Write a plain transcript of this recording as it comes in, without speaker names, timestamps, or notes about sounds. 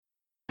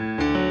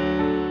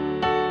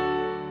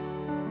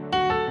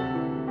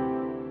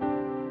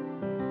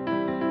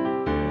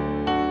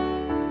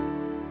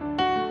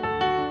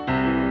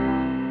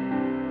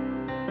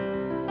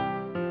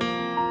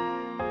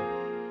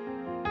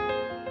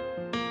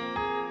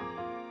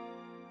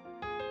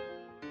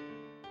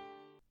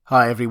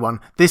Hi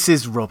everyone, this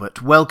is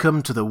Robert.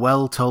 Welcome to The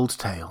Well-Told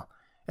Tale.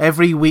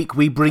 Every week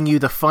we bring you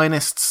the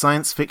finest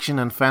science fiction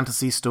and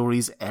fantasy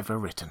stories ever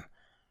written.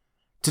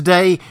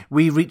 Today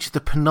we reach the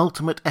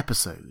penultimate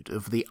episode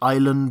of The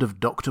Island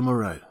of Dr.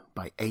 Moreau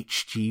by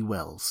H.G.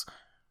 Wells.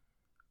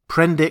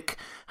 Prendick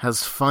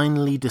has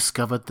finally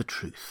discovered the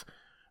truth.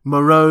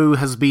 Moreau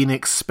has been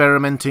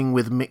experimenting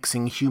with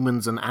mixing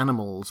humans and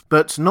animals,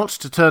 but not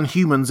to turn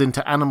humans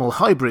into animal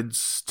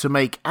hybrids, to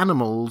make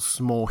animals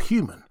more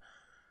human.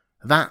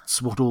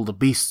 That's what all the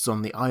beasts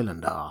on the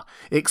island are,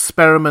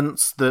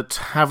 experiments that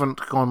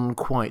haven't gone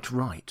quite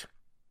right.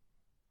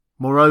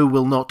 Moreau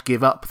will not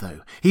give up, though.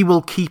 He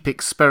will keep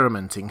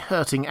experimenting,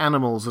 hurting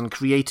animals and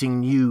creating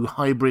new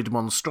hybrid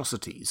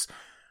monstrosities.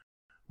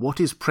 What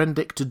is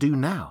Prendick to do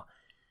now?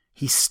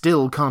 He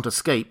still can't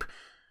escape,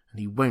 and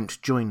he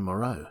won't join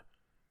Moreau.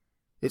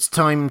 It's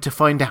time to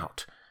find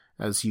out,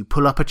 as you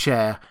pull up a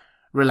chair,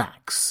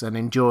 relax, and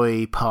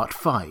enjoy Part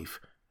 5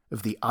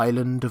 of The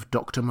Island of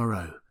Dr.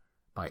 Moreau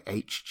by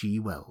H.G.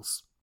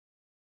 Wells.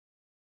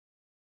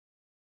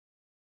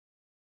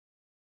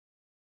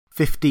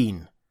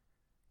 15.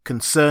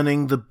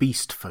 Concerning the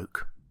Beast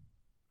Folk.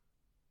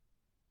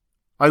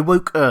 I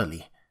woke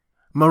early.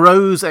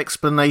 Moreau's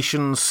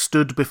explanation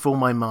stood before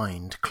my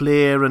mind,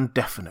 clear and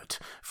definite,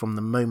 from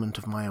the moment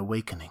of my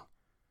awakening.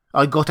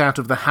 I got out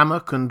of the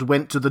hammock and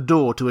went to the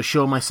door to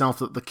assure myself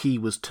that the key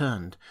was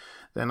turned.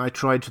 Then I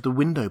tried the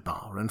window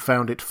bar and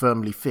found it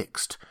firmly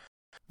fixed.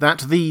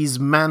 That these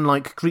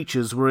man-like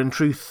creatures were in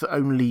truth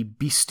only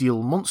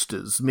bestial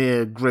monsters,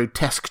 mere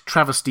grotesque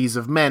travesties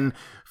of men,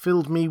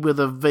 filled me with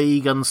a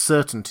vague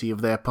uncertainty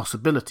of their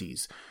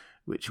possibilities,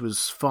 which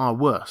was far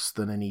worse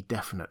than any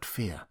definite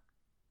fear.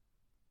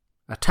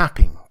 A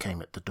tapping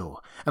came at the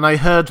door, and I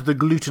heard the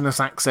glutinous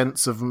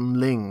accents of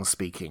Mling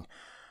speaking.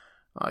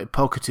 I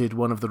pocketed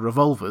one of the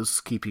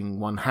revolvers,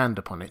 keeping one hand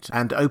upon it,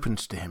 and opened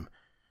to him.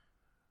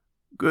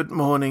 "Good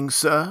morning,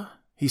 sir,"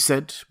 he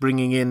said,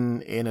 bringing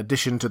in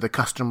addition to the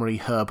customary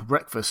herb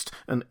breakfast,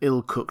 an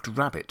ill-cooked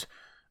rabbit.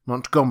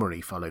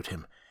 Montgomery followed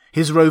him.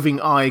 His roving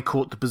eye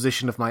caught the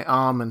position of my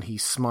arm, and he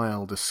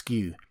smiled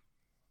askew.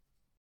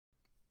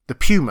 The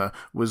puma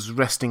was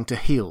resting to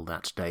heal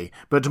that day,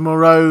 but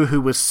Moreau,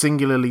 who was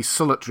singularly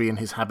solitary in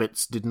his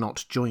habits, did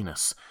not join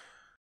us.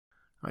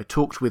 I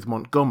talked with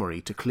Montgomery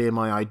to clear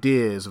my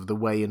ideas of the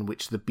way in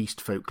which the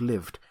beast folk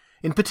lived.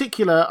 In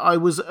particular, I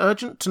was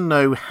urgent to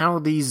know how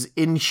these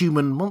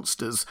inhuman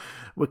monsters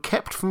were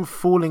kept from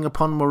falling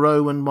upon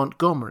Moreau and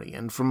Montgomery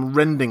and from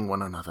rending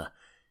one another.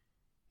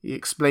 He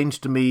explained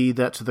to me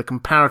that the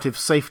comparative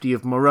safety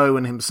of Moreau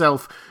and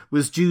himself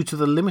was due to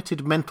the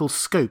limited mental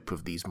scope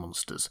of these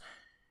monsters.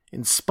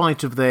 In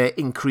spite of their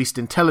increased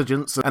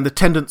intelligence and the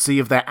tendency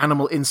of their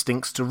animal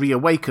instincts to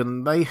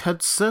reawaken, they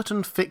had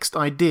certain fixed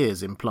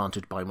ideas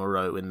implanted by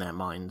Moreau in their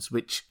minds,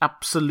 which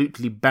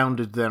absolutely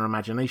bounded their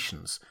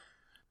imaginations.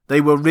 They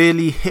were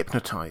really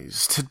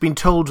hypnotized, had been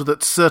told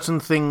that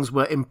certain things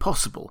were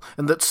impossible,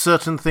 and that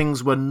certain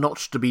things were not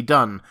to be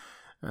done,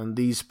 and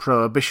these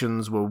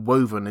prohibitions were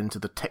woven into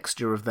the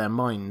texture of their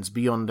minds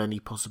beyond any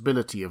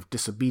possibility of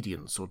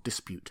disobedience or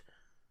dispute.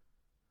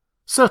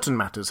 Certain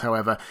matters,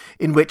 however,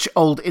 in which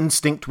old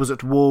instinct was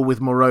at war with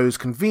Moreau's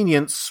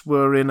convenience,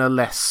 were in a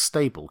less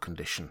stable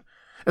condition.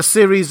 A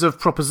series of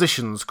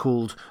propositions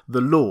called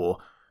the law,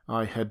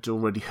 I had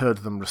already heard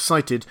them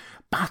recited,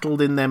 battled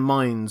in their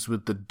minds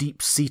with the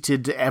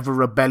deep-seated,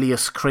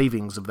 ever-rebellious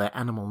cravings of their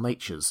animal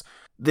natures.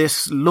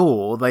 This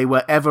law they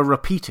were ever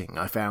repeating,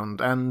 I found,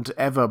 and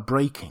ever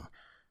breaking.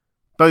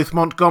 Both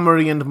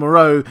Montgomery and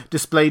Moreau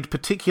displayed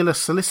particular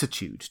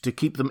solicitude to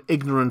keep them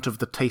ignorant of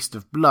the taste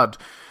of blood.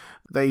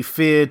 They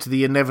feared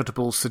the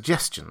inevitable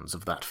suggestions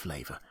of that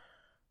flavour.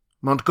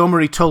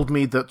 Montgomery told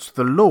me that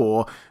the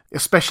law,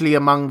 especially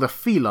among the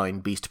feline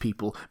beast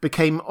people,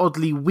 became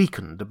oddly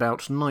weakened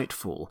about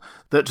nightfall,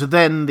 that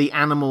then the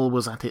animal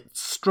was at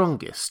its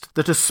strongest,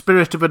 that a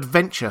spirit of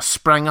adventure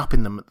sprang up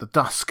in them at the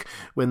dusk,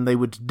 when they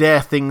would dare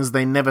things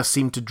they never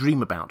seemed to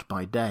dream about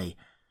by day.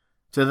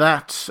 To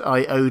that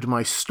I owed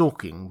my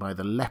stalking by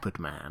the leopard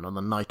man on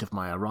the night of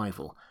my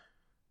arrival.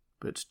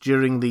 But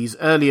during these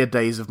earlier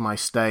days of my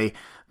stay,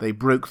 they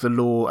broke the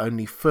law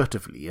only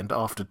furtively and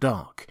after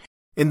dark.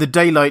 In the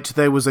daylight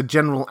there was a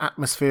general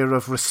atmosphere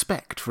of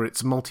respect for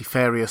its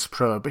multifarious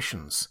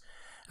prohibitions.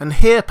 And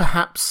here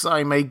perhaps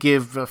I may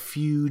give a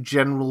few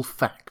general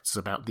facts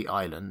about the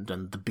island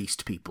and the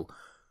beast people.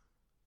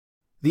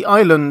 The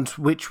island,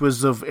 which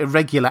was of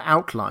irregular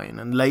outline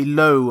and lay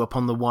low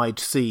upon the wide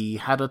sea,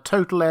 had a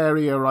total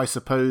area, I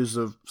suppose,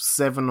 of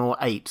 7 or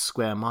 8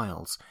 square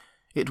miles.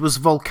 It was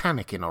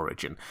volcanic in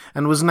origin,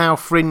 and was now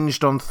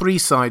fringed on 3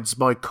 sides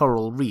by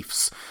coral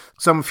reefs.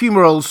 Some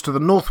fumaroles to the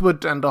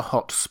northward and a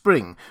hot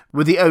spring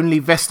were the only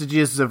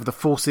vestiges of the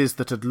forces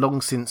that had long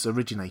since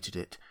originated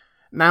it.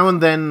 Now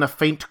and then a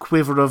faint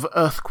quiver of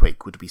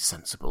earthquake would be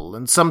sensible,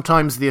 and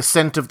sometimes the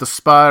ascent of the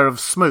spire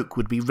of smoke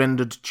would be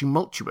rendered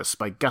tumultuous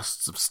by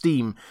gusts of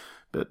steam,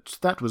 but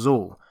that was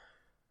all.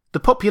 The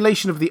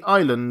population of the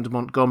island,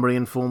 Montgomery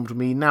informed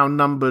me, now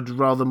numbered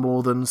rather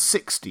more than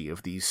 60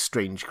 of these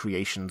strange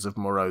creations of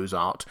Moreau's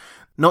art,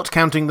 not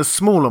counting the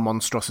smaller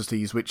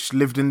monstrosities which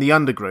lived in the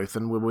undergrowth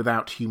and were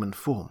without human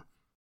form.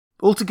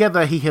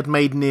 Altogether he had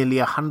made nearly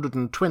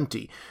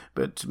 120,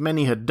 but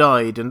many had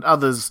died, and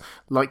others,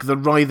 like the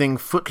writhing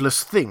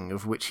footless thing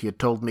of which he had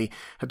told me,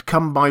 had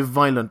come by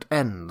violent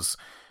ends.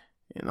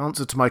 In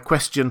answer to my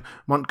question,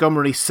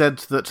 Montgomery said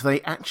that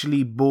they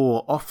actually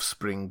bore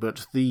offspring,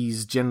 but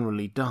these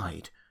generally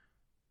died.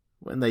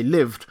 When they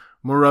lived,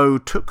 Moreau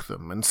took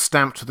them and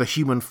stamped the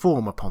human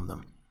form upon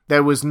them.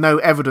 There was no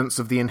evidence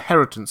of the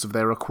inheritance of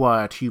their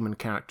acquired human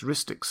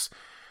characteristics.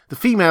 The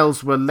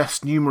females were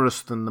less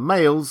numerous than the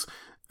males,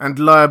 and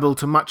liable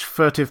to much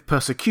furtive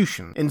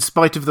persecution, in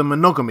spite of the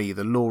monogamy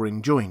the law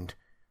enjoined.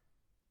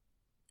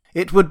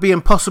 It would be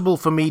impossible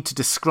for me to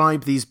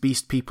describe these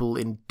beast people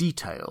in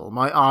detail.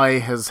 My eye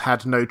has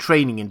had no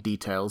training in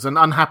details, and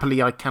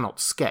unhappily I cannot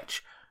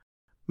sketch.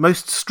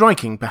 Most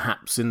striking,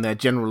 perhaps, in their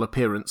general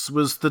appearance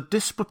was the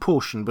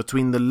disproportion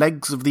between the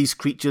legs of these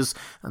creatures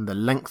and the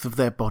length of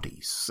their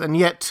bodies, and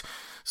yet,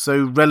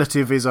 so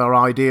relative is our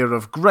idea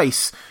of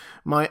grace,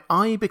 my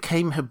eye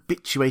became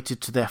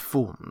habituated to their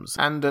forms,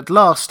 and at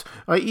last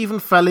I even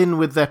fell in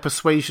with their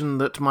persuasion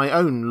that my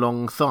own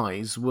long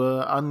thighs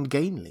were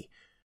ungainly.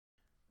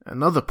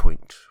 Another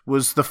point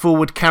was the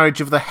forward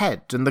carriage of the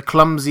head and the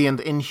clumsy and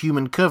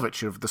inhuman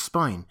curvature of the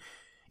spine.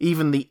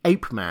 Even the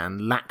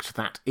ape-man lacked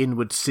that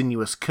inward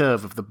sinuous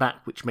curve of the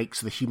back which makes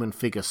the human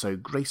figure so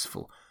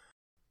graceful.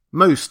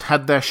 Most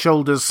had their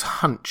shoulders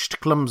hunched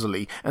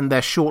clumsily, and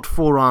their short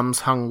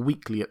forearms hung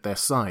weakly at their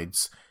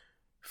sides.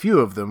 Few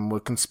of them were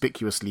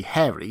conspicuously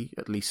hairy,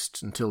 at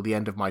least until the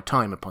end of my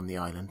time upon the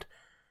island.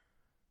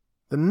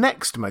 The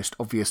next most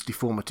obvious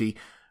deformity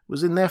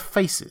was in their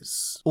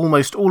faces,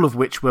 almost all of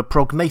which were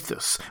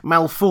prognathous,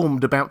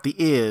 malformed about the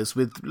ears,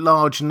 with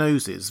large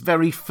noses,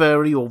 very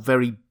furry or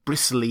very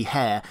bristly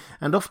hair,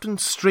 and often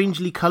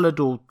strangely coloured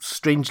or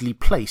strangely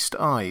placed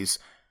eyes.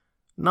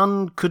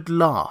 None could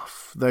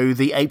laugh, though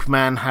the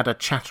ape-man had a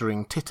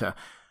chattering titter.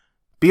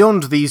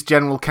 Beyond these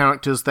general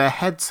characters, their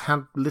heads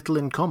had little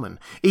in common.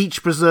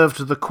 Each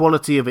preserved the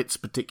quality of its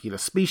particular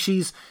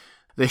species.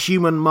 The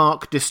human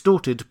mark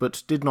distorted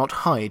but did not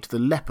hide the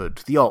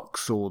leopard, the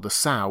ox, or the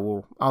sow,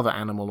 or other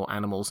animal or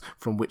animals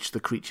from which the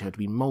creature had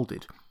been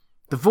moulded.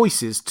 The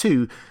voices,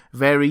 too,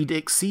 varied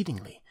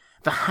exceedingly.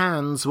 The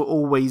hands were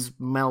always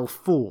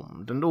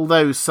malformed, and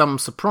although some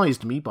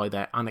surprised me by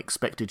their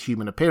unexpected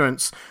human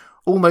appearance,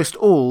 almost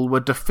all were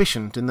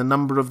deficient in the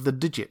number of the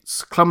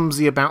digits,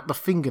 clumsy about the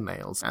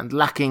fingernails, and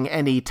lacking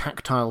any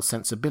tactile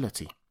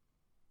sensibility.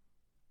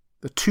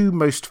 The two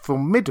most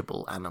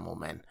formidable animal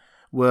men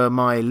were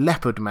my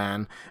leopard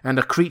man and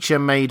a creature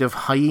made of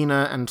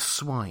hyena and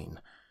swine.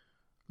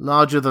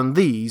 Larger than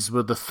these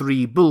were the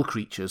 3 bull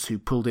creatures who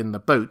pulled in the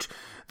boat.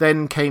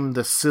 Then came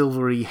the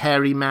silvery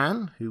hairy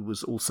man, who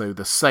was also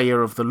the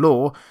sayer of the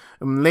law,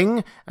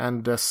 Ling,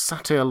 and a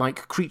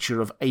satyr-like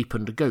creature of ape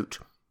and goat.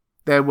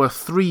 There were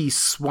 3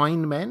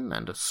 swine men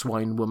and a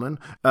swine woman,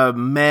 a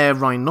mare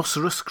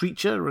rhinoceros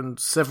creature, and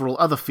several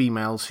other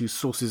females whose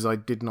sources I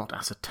did not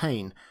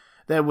ascertain.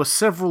 There were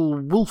several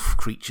wolf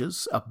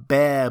creatures, a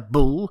bear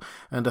bull,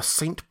 and a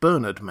St.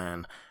 Bernard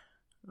man.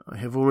 I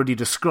have already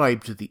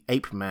described the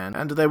ape-man,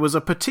 and there was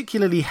a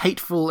particularly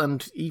hateful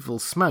and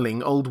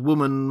evil-smelling old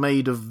woman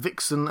made of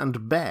vixen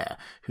and bear,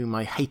 whom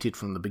I hated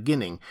from the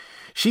beginning.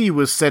 She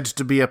was said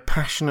to be a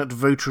passionate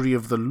votary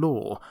of the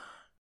law.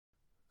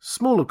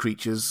 Smaller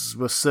creatures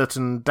were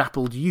certain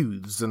dappled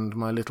youths and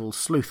my little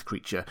sleuth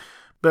creature,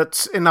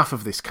 but enough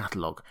of this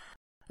catalogue.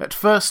 At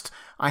first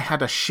I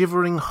had a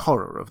shivering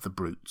horror of the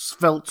brutes,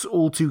 felt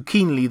all too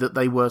keenly that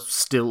they were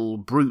still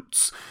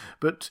brutes,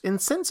 but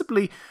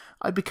insensibly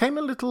I became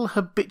a little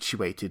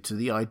habituated to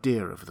the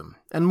idea of them,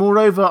 and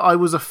moreover I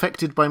was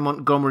affected by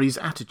Montgomery's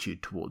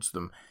attitude towards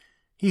them.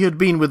 He had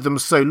been with them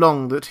so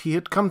long that he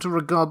had come to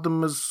regard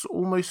them as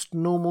almost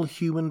normal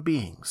human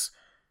beings.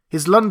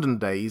 His London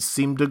days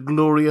seemed a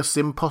glorious,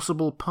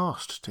 impossible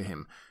past to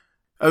him.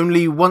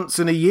 Only once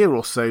in a year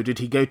or so did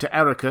he go to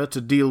Arica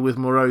to deal with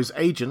Moreau's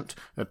agent,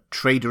 a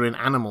trader in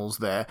animals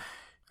there,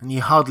 and he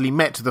hardly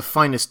met the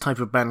finest type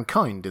of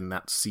mankind in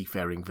that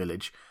seafaring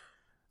village.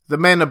 The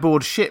men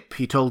aboard ship,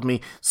 he told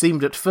me,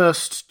 seemed at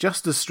first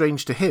just as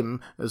strange to him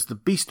as the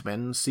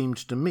beast-men seemed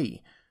to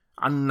me.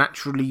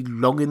 Unnaturally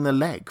long in the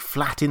leg,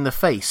 flat in the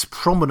face,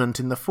 prominent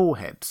in the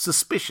forehead,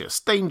 suspicious,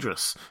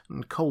 dangerous,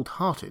 and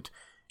cold-hearted.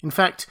 In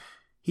fact,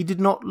 he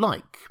did not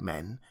like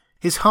men.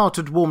 His heart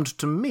had warmed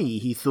to me,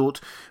 he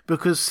thought,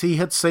 because he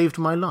had saved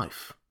my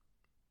life.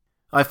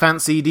 I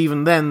fancied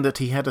even then that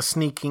he had a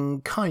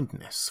sneaking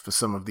kindness for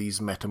some of these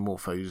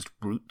metamorphosed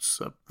brutes,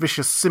 a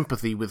vicious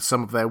sympathy with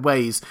some of their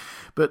ways,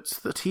 but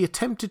that he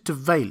attempted to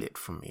veil it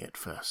from me at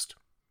first.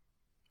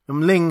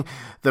 Ling,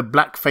 the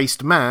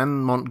black-faced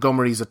man,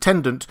 Montgomery's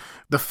attendant,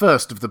 the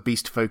first of the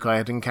beast folk I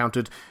had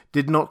encountered,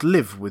 did not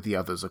live with the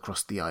others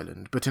across the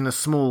island, but in a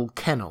small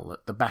kennel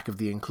at the back of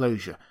the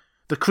enclosure.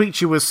 The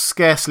creature was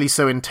scarcely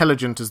so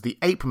intelligent as the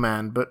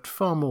ape-man, but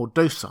far more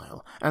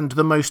docile, and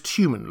the most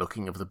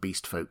human-looking of the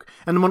beast folk,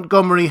 and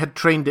Montgomery had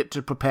trained it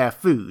to prepare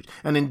food,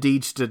 and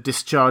indeed to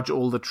discharge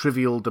all the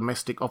trivial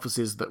domestic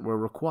offices that were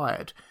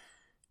required.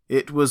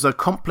 It was a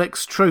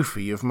complex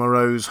trophy of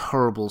Moreau's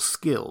horrible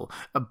skill,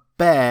 a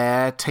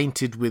bear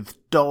tainted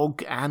with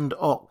dog and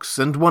ox,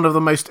 and one of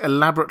the most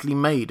elaborately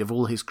made of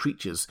all his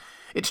creatures.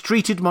 It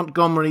treated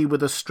Montgomery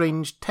with a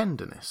strange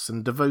tenderness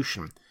and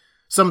devotion.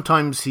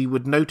 Sometimes he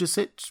would notice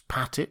it,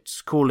 pat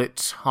it, call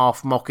it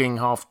half-mocking,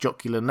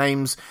 half-jocular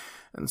names,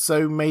 and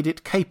so made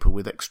it caper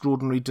with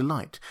extraordinary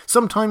delight.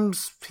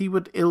 Sometimes he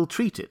would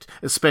ill-treat it,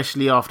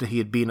 especially after he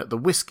had been at the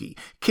whisky,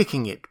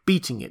 kicking it,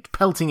 beating it,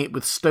 pelting it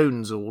with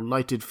stones or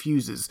lighted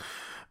fuses.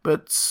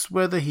 But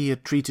whether he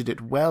had treated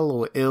it well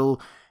or ill,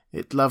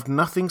 it loved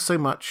nothing so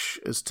much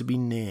as to be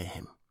near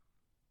him.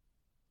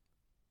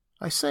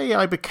 I say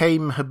I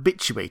became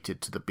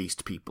habituated to the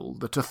beast people,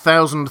 that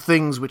 1,000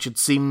 things which had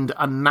seemed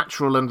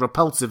unnatural and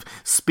repulsive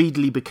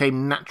speedily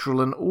became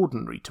natural and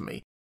ordinary to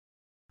me.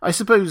 I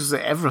suppose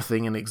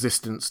everything in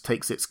existence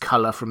takes its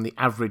colour from the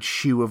average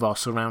hue of our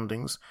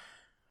surroundings.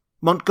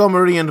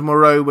 Montgomery and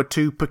Moreau were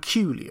too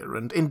peculiar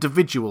and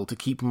individual to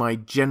keep my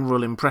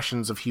general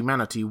impressions of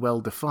humanity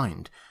well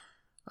defined.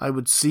 I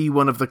would see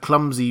one of the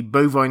clumsy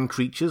bovine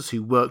creatures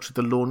who worked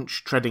the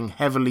launch treading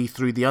heavily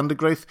through the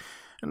undergrowth,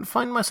 and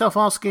find myself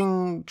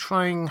asking,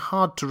 trying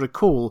hard to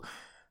recall,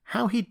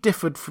 how he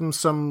differed from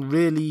some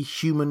really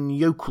human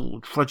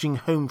yokel trudging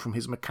home from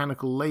his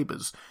mechanical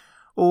labours.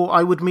 Or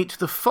I would meet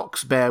the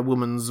fox-bear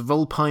woman's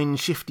vulpine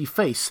shifty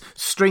face,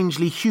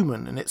 strangely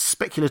human in its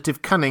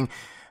speculative cunning,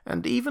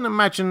 and even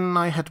imagine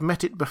I had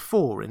met it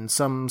before in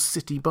some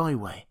city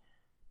byway.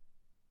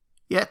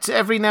 Yet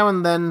every now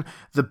and then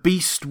the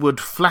beast would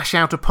flash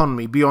out upon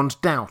me beyond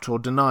doubt or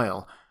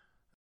denial.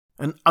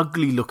 An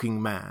ugly-looking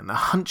man, a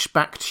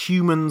hunchbacked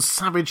human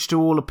savage to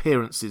all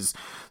appearances,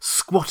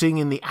 squatting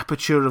in the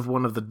aperture of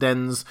one of the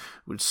dens,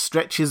 would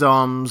stretch his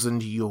arms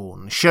and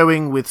yawn,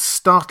 showing with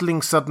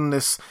startling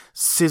suddenness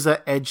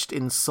scissor-edged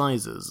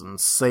incisors and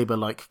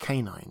sabre-like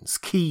canines,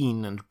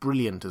 keen and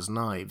brilliant as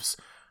knives.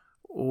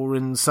 Or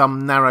in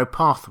some narrow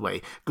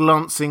pathway,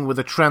 glancing with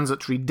a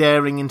transitory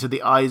daring into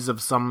the eyes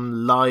of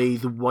some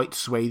lithe,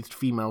 white-swathed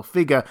female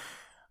figure,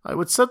 I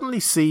would suddenly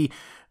see,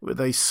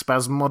 with a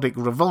spasmodic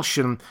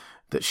revulsion,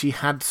 that she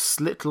had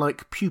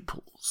slit-like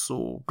pupils,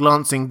 or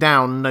glancing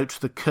down note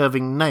the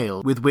curving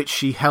nail with which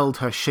she held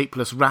her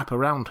shapeless wrap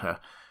around her.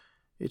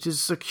 It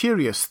is a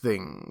curious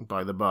thing,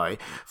 by the by,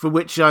 for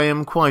which I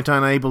am quite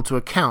unable to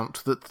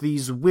account, that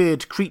these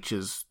weird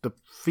creatures, the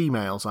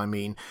females I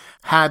mean,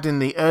 had in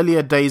the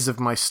earlier days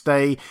of my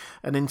stay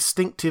an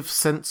instinctive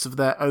sense of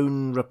their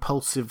own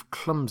repulsive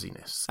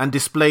clumsiness, and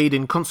displayed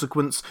in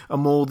consequence a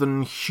more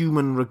than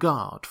human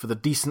regard for the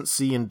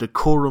decency and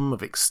decorum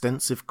of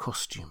extensive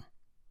costume.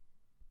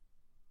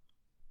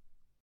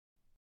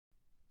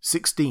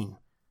 16.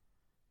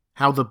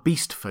 How the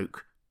beast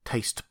folk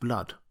taste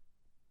blood.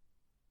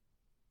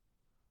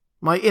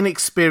 My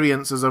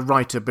inexperience as a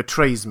writer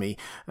betrays me,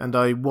 and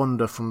I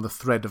wander from the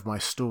thread of my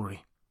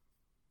story.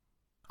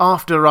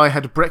 After I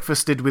had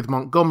breakfasted with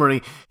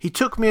Montgomery, he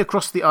took me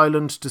across the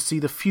island to see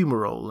the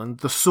fumarole and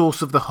the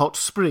source of the hot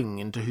spring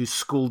into whose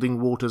scalding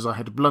waters I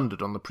had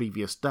blundered on the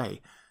previous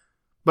day.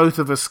 Both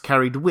of us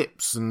carried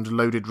whips and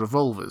loaded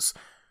revolvers.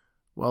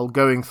 While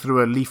going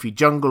through a leafy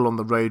jungle on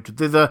the road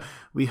thither,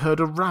 we heard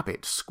a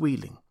rabbit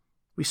squealing.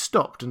 We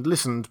stopped and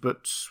listened,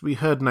 but we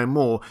heard no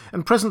more,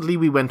 and presently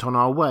we went on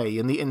our way,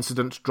 and the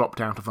incident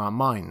dropped out of our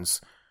minds.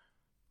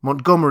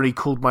 Montgomery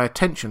called my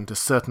attention to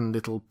certain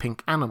little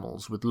pink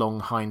animals with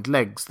long hind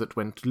legs that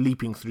went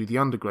leaping through the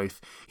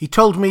undergrowth. He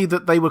told me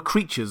that they were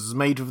creatures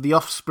made of the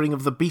offspring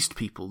of the beast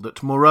people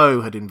that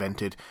Moreau had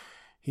invented.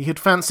 He had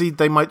fancied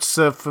they might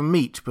serve for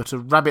meat, but a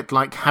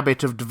rabbit-like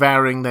habit of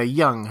devouring their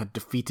young had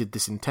defeated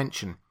this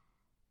intention.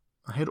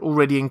 I had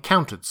already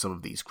encountered some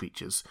of these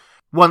creatures,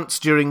 once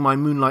during my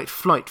moonlight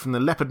flight from the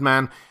leopard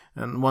man,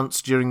 and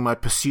once during my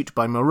pursuit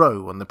by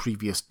Moreau on the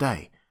previous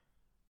day.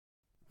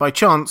 By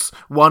chance,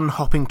 one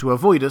hopping to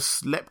avoid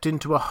us leapt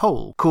into a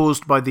hole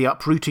caused by the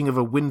uprooting of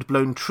a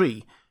wind-blown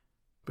tree.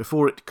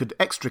 Before it could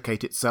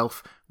extricate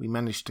itself, we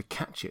managed to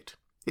catch it.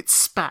 It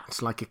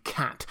spat like a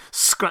cat,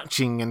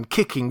 scratching and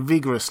kicking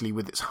vigorously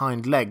with its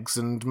hind legs,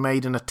 and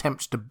made an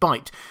attempt to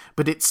bite,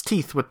 but its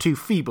teeth were too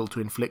feeble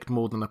to inflict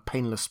more than a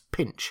painless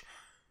pinch.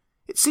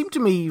 It seemed to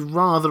me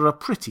rather a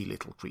pretty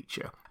little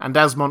creature, and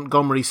as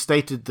Montgomery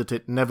stated that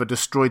it never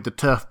destroyed the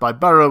turf by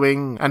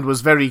burrowing, and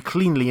was very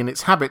cleanly in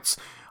its habits,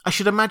 I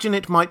should imagine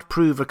it might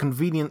prove a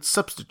convenient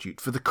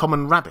substitute for the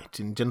common rabbit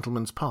in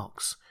gentlemen's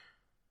parks.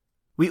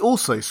 We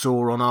also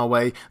saw on our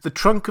way the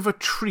trunk of a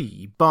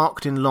tree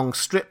barked in long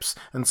strips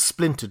and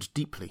splintered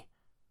deeply.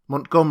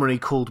 Montgomery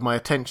called my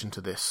attention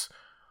to this.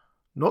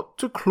 "Not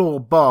to claw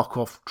bark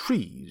off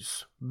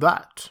trees,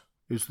 that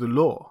is the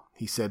law,"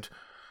 he said.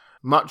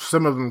 "Much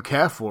some of them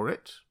care for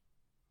it."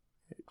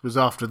 It was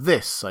after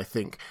this, I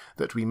think,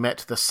 that we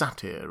met the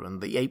satyr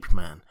and the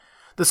ape-man.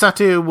 The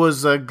satyr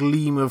was a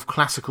gleam of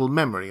classical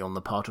memory on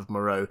the part of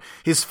Moreau,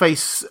 his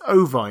face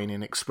ovine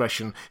in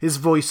expression, his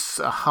voice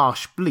a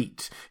harsh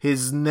bleat,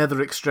 his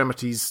nether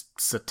extremities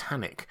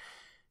satanic.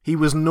 He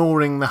was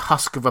gnawing the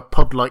husk of a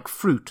pod-like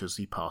fruit as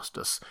he passed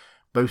us.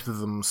 Both of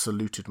them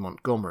saluted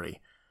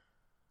Montgomery.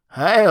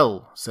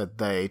 "Hail," said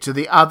they, "to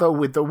the other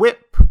with the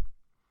whip."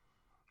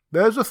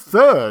 "There's a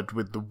third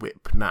with the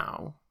whip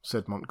now,"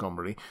 said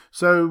Montgomery,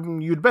 "so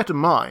you'd better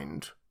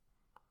mind."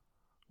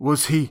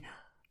 "Was he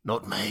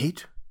not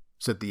made?"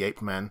 said the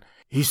ape-man.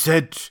 "He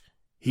said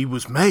he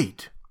was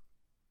made."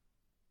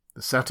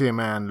 The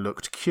satyr-man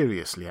looked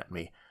curiously at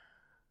me.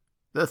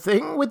 "The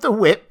thing with the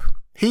whip,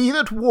 he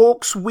that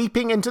walks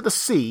weeping into the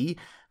sea,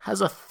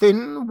 has a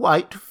thin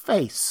white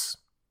face."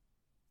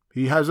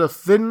 "He has a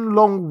thin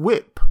long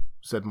whip,"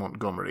 said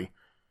Montgomery.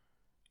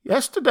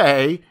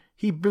 "Yesterday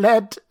he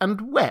bled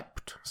and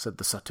wept," said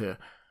the satyr.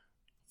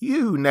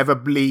 "You never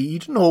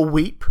bleed nor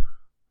weep.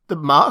 The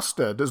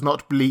master does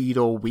not bleed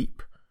or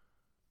weep."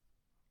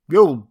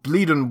 "You'll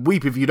bleed and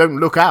weep if you don't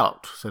look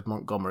out," said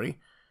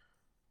Montgomery.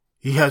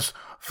 "He has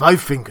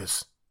 5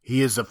 fingers.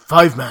 He is a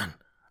 5-man,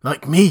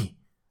 like me,"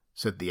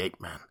 said the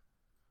ape-man.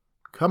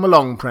 "Come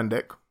along,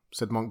 Prendick,"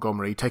 said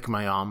Montgomery, taking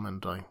my arm,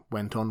 and I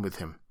went on with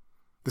him.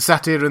 The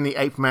satyr and the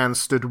ape-man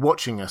stood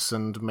watching us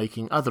and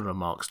making other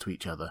remarks to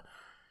each other.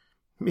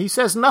 "He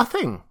says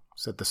nothing,"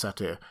 said the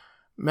satyr.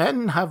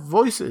 "Men have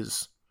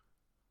voices."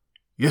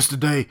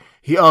 "Yesterday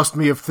he asked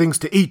me of things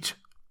to eat,"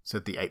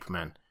 said the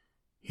ape-man.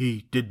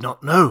 "He did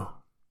not know."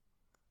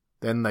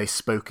 Then they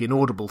spoke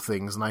inaudible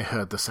things, and I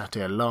heard the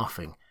satyr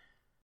laughing.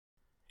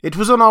 It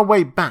was on our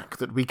way back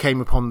that we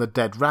came upon the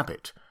dead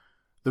rabbit.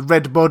 The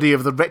red body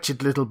of the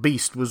wretched little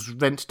beast was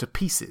rent to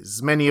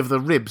pieces, many of the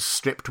ribs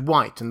stripped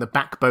white, and the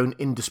backbone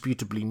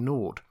indisputably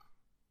gnawed.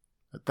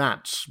 At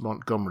that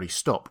Montgomery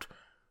stopped.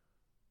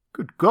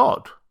 "Good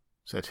God,"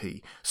 said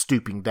he,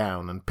 stooping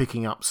down and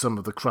picking up some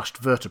of the crushed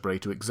vertebrae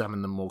to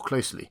examine them more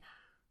closely.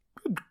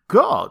 "Good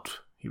God,"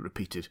 he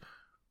repeated.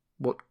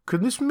 "What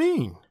can this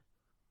mean?"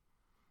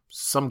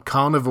 "Some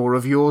carnivore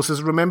of yours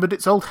has remembered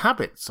its old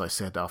habits," I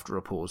said after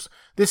a pause.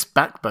 "This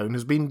backbone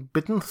has been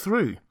bitten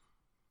through."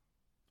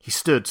 He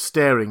stood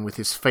staring with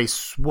his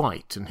face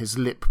white and his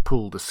lip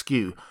pulled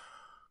askew.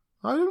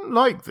 "I don't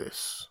like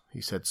this,"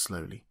 he said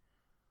slowly.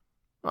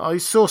 "I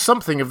saw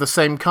something of the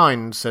same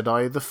kind," said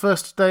I, "the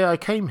first day I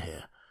came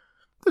here."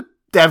 "The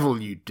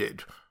devil you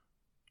did!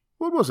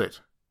 What was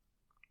it?"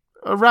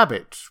 "A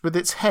rabbit with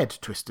its head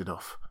twisted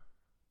off."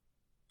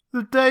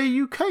 "The day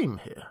you came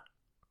here?"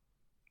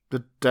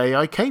 "The day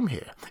I came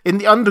here. In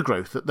the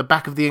undergrowth at the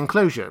back of the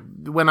enclosure.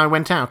 When I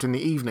went out in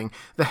the evening,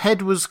 the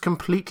head was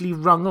completely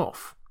wrung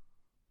off."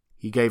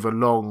 He gave a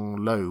long,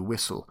 low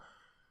whistle.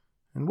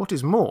 "And what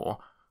is more,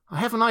 I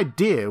have an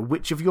idea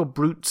which of your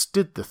brutes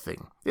did the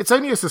thing. It's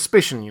only a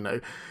suspicion, you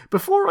know.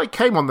 Before I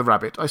came on the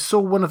rabbit, I saw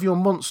one of your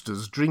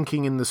monsters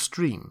drinking in the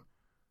stream."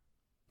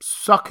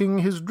 "Sucking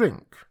his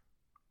drink?"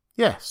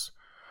 "Yes."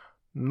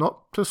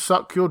 "Not to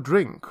suck your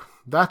drink.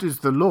 That is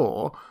the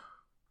law.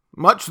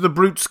 Much the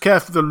brutes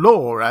care for the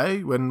law,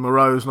 eh, when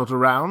Moreau's not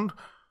around?"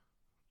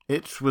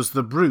 "It was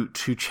the brute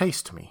who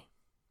chased me."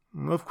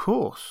 "Of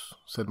course,"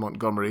 said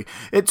Montgomery.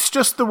 "It's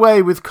just the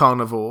way with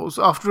carnivores.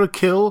 After a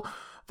kill,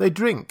 they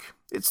drink.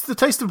 It's the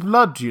taste of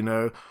blood, you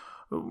know.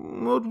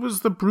 What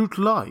was the brute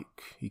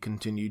like?" he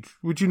continued.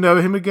 "Would you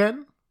know him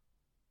again?"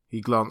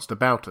 He glanced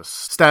about us,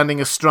 standing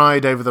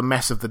astride over the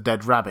mess of the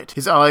dead rabbit,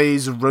 his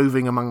eyes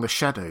roving among the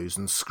shadows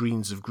and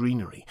screens of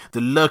greenery,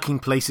 the lurking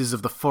places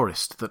of the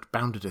forest that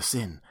bounded us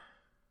in.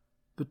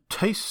 "The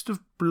taste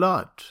of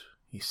blood,"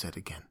 he said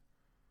again.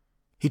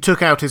 He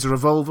took out his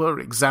revolver,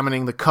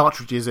 examining the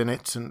cartridges in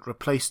it, and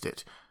replaced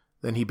it.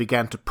 Then he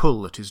began to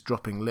pull at his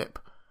dropping lip.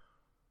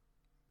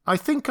 "I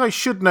think I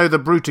should know the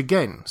brute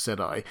again," said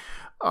I.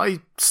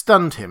 "I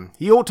stunned him.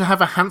 He ought to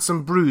have a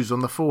handsome bruise on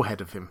the forehead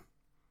of him."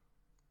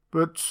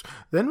 "But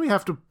then we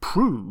have to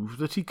prove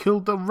that he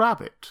killed the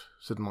rabbit,"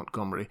 said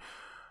Montgomery.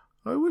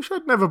 "I wish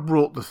I'd never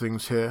brought the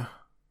things here."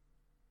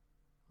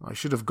 I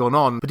should have gone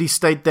on, but he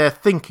stayed there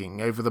thinking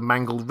over the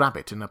mangled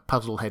rabbit in a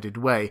puzzle-headed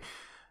way.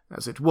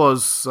 As it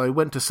was, I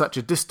went to such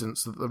a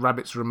distance that the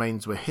rabbit's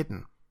remains were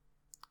hidden.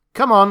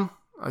 "Come on,"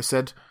 I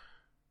said.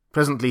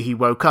 Presently he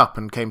woke up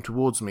and came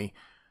towards me.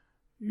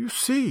 "You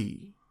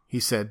see," he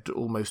said,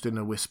 almost in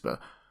a whisper,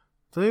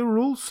 "they were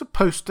all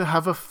supposed to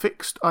have a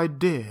fixed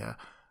idea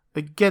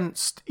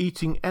against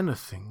eating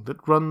anything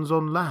that runs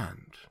on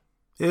land.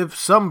 If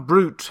some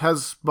brute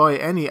has by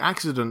any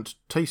accident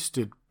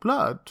tasted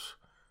blood—"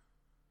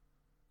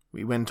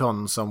 We went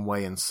on some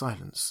way in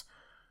silence.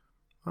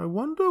 "I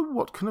wonder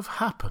what can have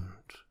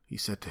happened," he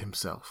said to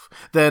himself.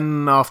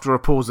 Then, after a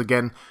pause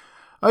again,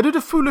 "I did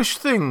a foolish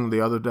thing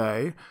the other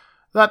day.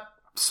 That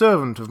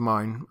servant of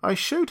mine, I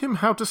showed him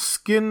how to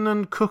skin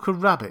and cook a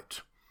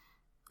rabbit.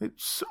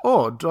 It's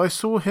odd, I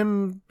saw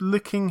him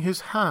licking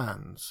his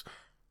hands.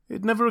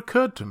 It never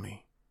occurred to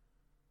me.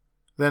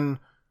 Then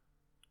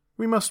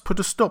we must put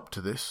a stop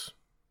to this.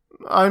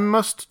 I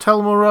must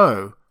tell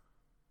Moreau."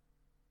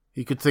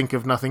 He could think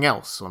of nothing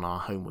else on our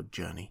homeward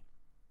journey.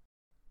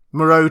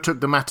 Moreau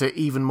took the matter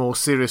even more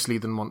seriously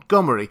than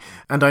Montgomery,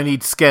 and I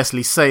need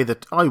scarcely say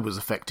that I was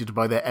affected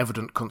by their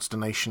evident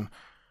consternation.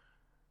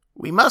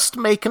 "We must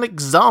make an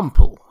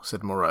example,"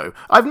 said Moreau.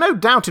 "I've no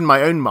doubt in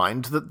my own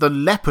mind that the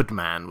leopard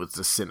man was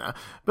the sinner,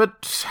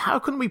 but how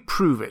can we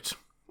prove it?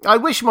 I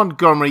wish,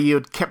 Montgomery, you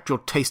had kept your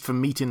taste for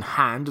meat in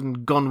hand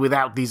and gone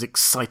without these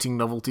exciting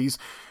novelties.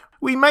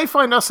 We may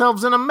find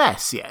ourselves in a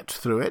mess yet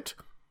through it."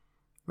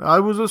 "I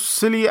was a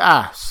silly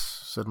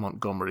ass," said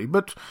Montgomery,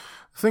 "but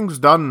the thing's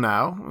done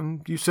now,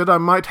 and you said I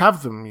might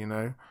have them, you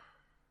know."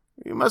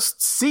 "You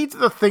must see to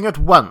the thing at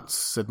once,"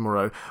 said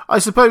Moreau. "I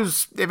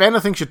suppose if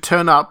anything should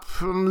turn up,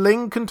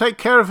 Ling can take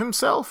care of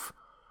himself?"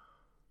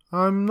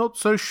 "I'm not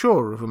so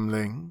sure of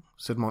Ling,"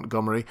 said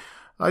Montgomery.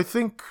 "I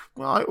think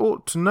I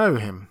ought to know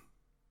him."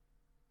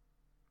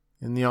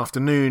 In the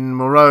afternoon,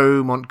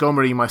 Moreau,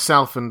 Montgomery,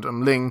 myself, and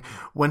Ling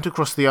went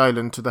across the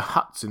island to the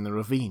huts in the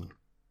ravine.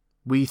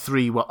 We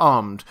three were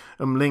armed.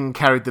 Ling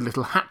carried the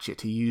little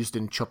hatchet he used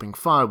in chopping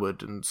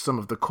firewood and some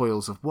of the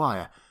coils of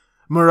wire.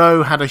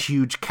 Moreau had a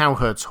huge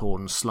cowherd's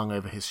horn slung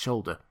over his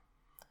shoulder.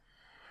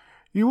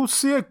 "You will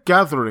see a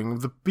gathering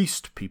of the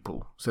beast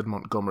people," said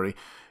Montgomery.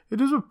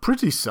 "It is a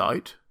pretty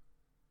sight."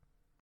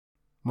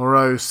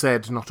 Moreau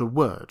said not a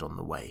word on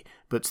the way,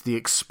 but the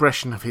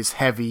expression of his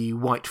heavy,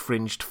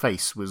 white-fringed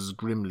face was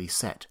grimly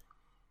set.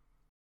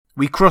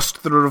 We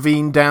crossed the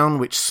ravine down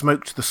which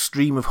smoked the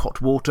stream of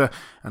hot water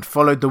and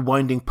followed the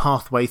winding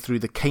pathway through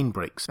the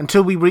canebrakes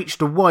until we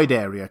reached a wide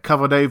area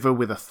covered over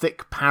with a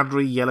thick,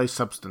 powdery yellow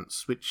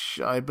substance,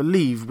 which I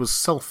believe was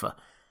sulphur.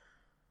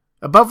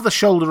 Above the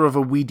shoulder of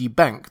a weedy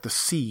bank the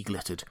sea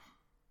glittered.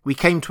 We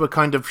came to a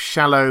kind of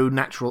shallow,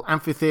 natural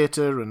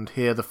amphitheatre, and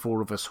here the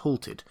four of us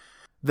halted.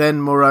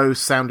 Then Moreau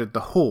sounded the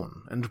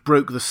horn and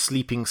broke the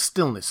sleeping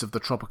stillness of the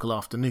tropical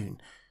afternoon.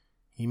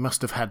 He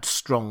must have had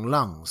strong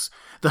lungs.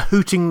 The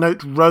hooting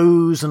note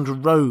rose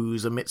and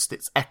rose amidst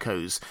its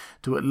echoes,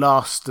 to at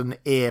last an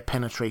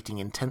ear-penetrating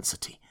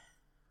intensity.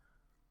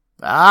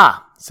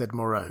 "Ah," said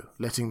Moreau,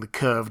 letting the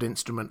curved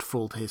instrument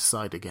fall to his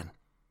side again.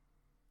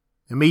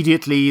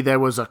 Immediately there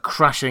was a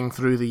crashing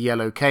through the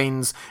yellow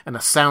canes and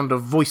a sound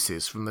of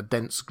voices from the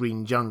dense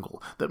green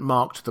jungle that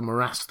marked the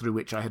morass through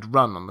which I had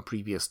run on the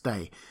previous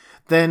day.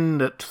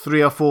 Then, at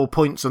 3 or 4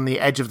 points on the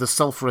edge of the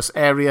sulphurous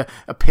area,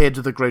 appeared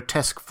the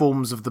grotesque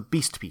forms of the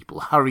beast people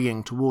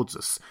hurrying towards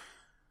us.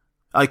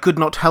 I could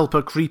not help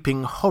a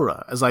creeping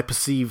horror as I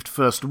perceived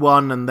first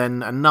one and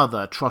then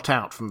another trot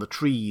out from the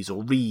trees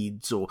or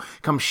reeds or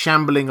come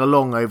shambling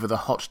along over the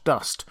hot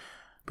dust.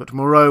 But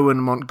Moreau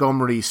and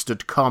Montgomery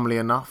stood calmly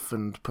enough,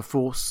 and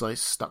perforce I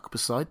stuck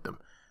beside them.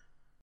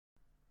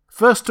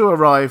 First to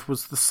arrive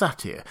was the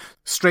satyr,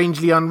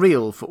 strangely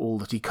unreal for all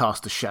that he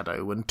cast a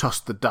shadow and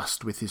tossed the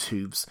dust with his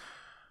hooves.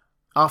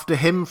 After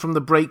him from the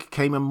brake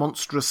came a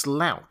monstrous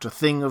lout, a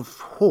thing of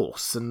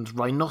horse and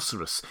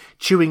rhinoceros,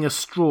 chewing a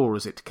straw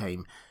as it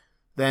came.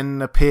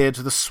 Then appeared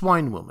the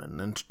swine-woman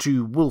and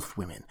 2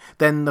 wolf-women,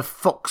 then the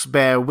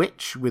fox-bear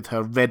witch with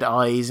her red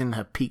eyes in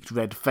her peaked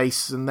red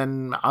face, and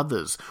then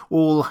others,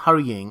 all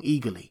hurrying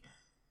eagerly.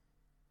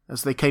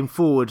 As they came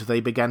forward,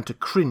 they began to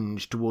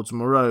cringe towards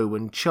Moreau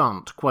and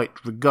chant,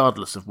 quite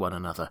regardless of one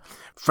another,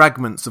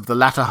 fragments of the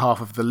latter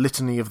half of the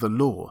Litany of the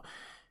Law.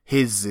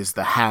 His is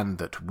the hand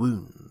that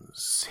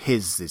wounds,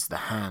 his is the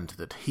hand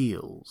that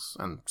heals,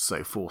 and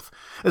so forth.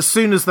 As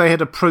soon as they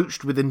had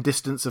approached within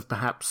distance of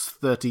perhaps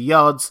 30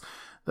 yards,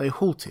 they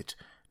halted,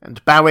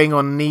 and bowing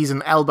on knees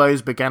and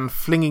elbows began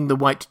flinging the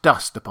white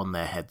dust upon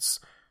their heads.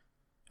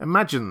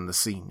 Imagine the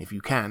scene, if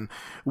you can.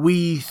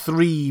 We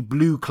 3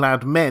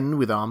 blue-clad men,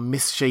 with our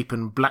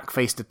misshapen,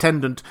 black-faced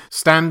attendant,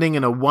 standing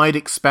in a wide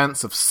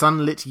expanse of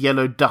sunlit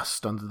yellow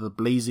dust under the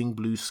blazing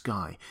blue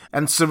sky,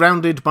 and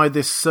surrounded by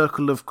this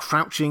circle of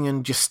crouching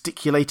and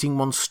gesticulating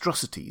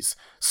monstrosities,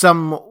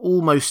 some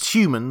almost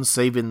human,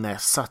 save in their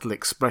subtle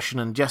expression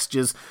and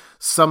gestures,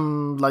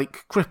 some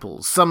like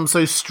cripples, some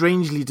so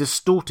strangely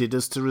distorted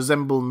as to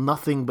resemble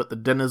nothing but the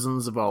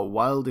denizens of our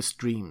wildest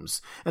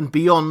dreams, and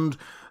beyond,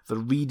 the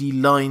reedy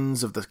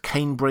lines of the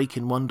canebrake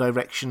in one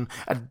direction,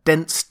 a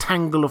dense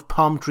tangle of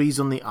palm trees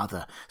on the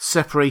other,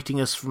 separating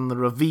us from the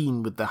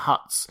ravine with the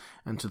huts,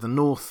 and to the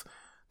north,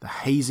 the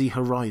hazy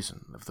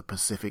horizon of the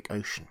Pacific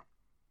Ocean.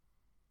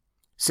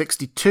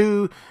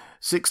 62,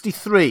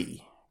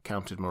 63,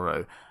 counted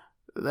Moreau.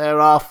 There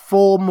are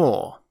 4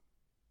 more.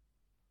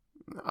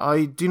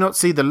 I do not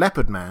see the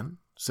leopard man,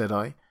 said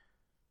I.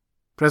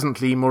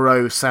 Presently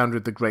Moreau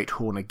sounded the great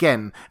horn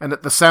again, and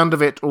at the sound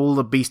of it all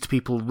the beast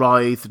people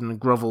writhed and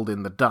grovelled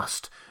in the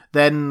dust.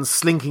 Then,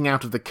 slinking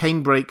out of the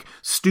canebrake,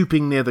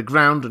 stooping near the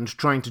ground and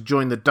trying to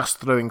join the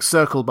dust-throwing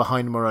circle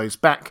behind Moreau's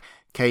back,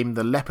 came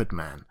the leopard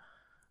man.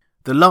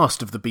 The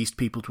last of the beast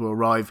people to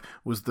arrive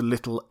was the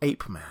little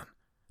ape man.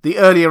 The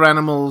earlier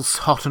animals,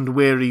 hot and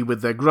weary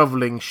with their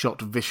grovelling,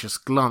 shot vicious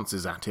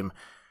glances at him.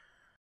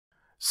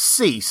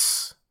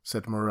 "Cease,"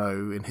 said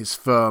Moreau in his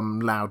firm,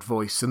 loud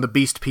voice, and the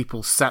beast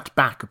people sat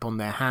back upon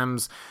their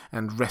hams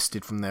and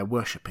rested from their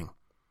worshipping.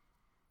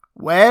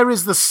 "Where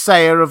is the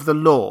sayer of the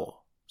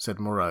law?" said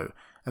Moreau,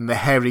 and the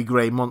hairy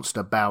grey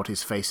monster bowed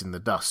his face in the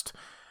dust.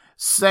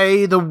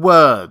 "Say the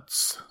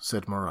words,"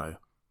 said Moreau.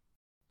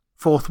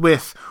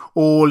 Forthwith,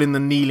 all in the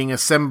kneeling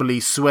assembly,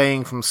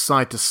 swaying from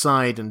side to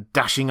side and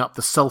dashing up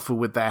the sulphur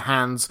with their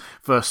hands,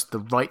 first the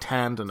right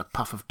hand and a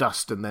puff of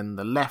dust, and then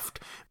the left,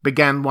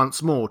 began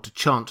once more to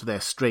chant their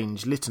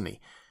strange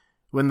litany.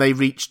 When they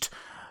reached,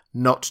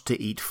 "Not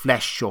to eat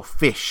flesh or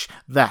fish,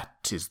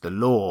 that is the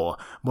law,"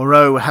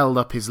 Moreau held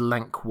up his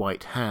lank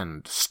white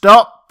hand.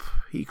 "Stop!"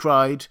 he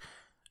cried,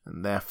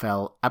 and there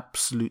fell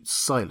absolute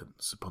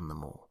silence upon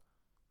them all.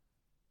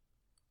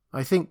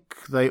 I think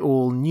they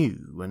all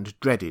knew and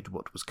dreaded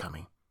what was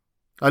coming.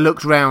 I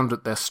looked round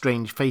at their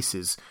strange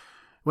faces.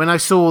 When I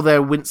saw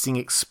their wincing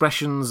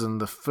expressions and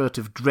the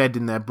furtive dread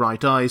in their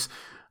bright eyes,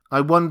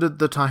 I wondered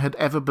that I had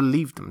ever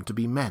believed them to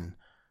be men.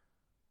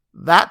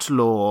 "That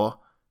law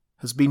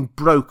has been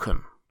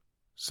broken,"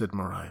 said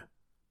Moreau.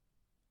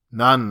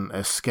 "None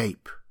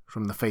escape,"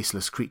 from the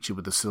faceless creature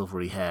with the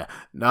silvery hair.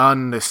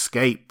 "None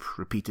escape,"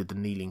 repeated the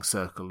kneeling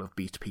circle of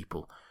beast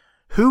people.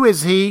 "Who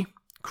is he?"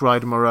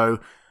 cried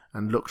Moreau,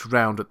 and looked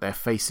round at their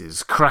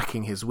faces,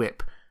 cracking his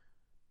whip.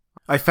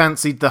 I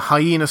fancied the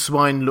hyena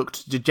swine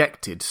looked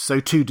dejected, so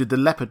too did the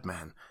leopard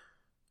man.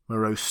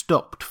 Moreau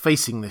stopped,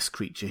 facing this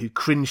creature, who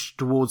cringed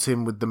towards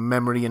him with the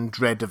memory and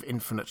dread of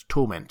infinite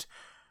torment.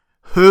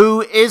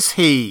 "Who is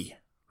he?"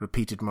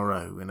 repeated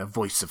Moreau in a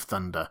voice of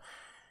thunder.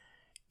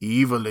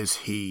 "Evil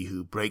is he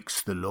who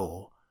breaks the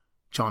law,"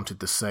 chanted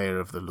the sayer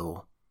of the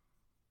law.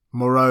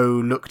 Moreau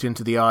looked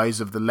into the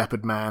eyes of the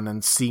leopard man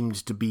and seemed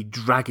to be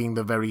dragging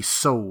the very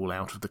soul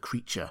out of the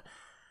creature.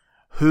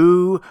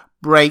 "Who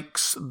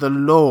breaks the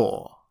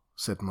law?"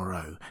 said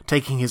Moreau,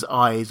 taking his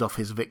eyes off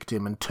his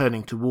victim and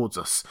turning towards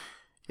us.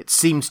 It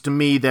seemed to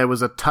me there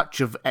was a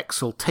touch of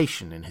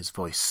exultation in his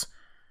voice.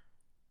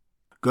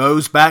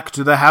 "Goes back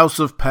to the house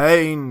of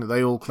pain,"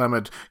 they all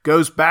clamoured.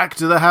 "Goes back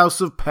to the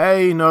house of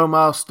pain, O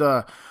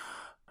master."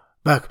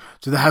 "Back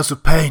to the house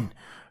of pain!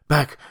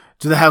 Back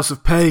to the house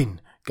of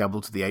pain!"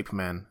 gabbled the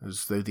ape-man,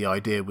 as though the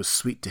idea was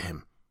sweet to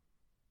him.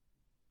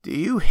 "Do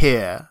you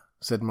hear?"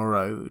 said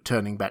Moreau,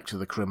 turning back to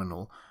the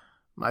criminal.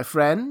 "My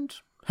friend?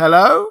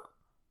 Hello?"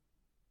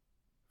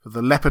 For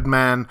the leopard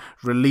man,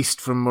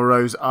 released from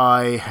Moreau's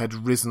eye,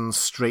 had risen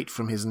straight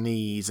from his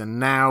knees, and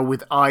now,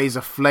 with eyes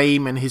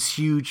aflame and his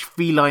huge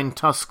feline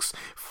tusks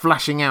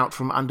flashing out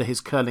from under his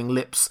curling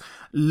lips,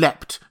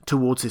 leapt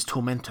towards his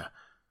tormentor.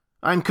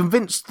 I am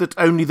convinced that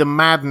only the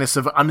madness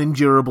of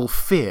unendurable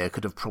fear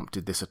could have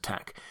prompted this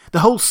attack.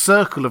 The whole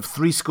circle of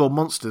 80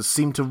 monsters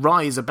seemed to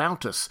rise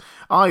about us.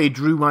 I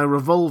drew my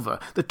revolver.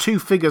 The two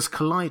figures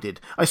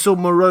collided. I saw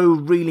Moreau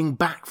reeling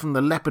back from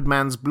the leopard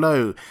man's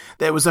blow.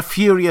 There was a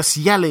furious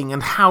yelling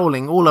and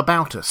howling all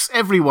about us.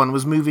 Everyone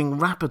was moving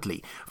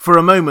rapidly. For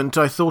a moment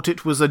I thought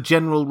it was a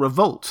general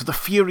revolt. The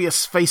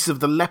furious face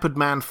of the leopard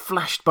man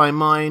flashed by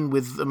mine,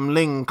 with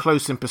Ling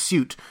close in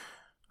pursuit.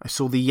 I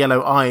saw the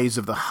yellow eyes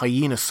of the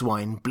hyena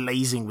swine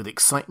blazing with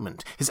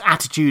excitement, his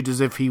attitude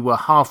as if he were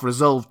half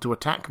resolved to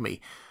attack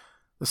me.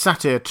 The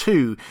satyr,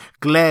 too,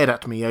 glared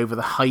at me over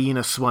the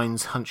hyena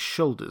swine's hunched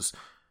shoulders.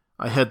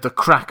 I heard the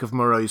crack of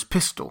Moreau's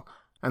pistol,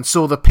 and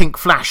saw the pink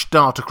flash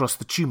dart across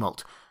the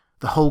tumult.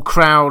 The whole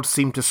crowd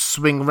seemed to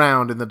swing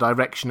round in the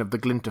direction of the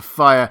glint of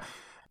fire,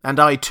 and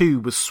I too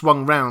was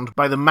swung round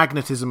by the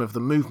magnetism of the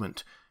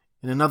movement.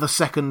 In another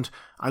second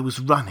I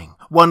was running,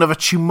 one of a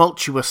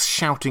tumultuous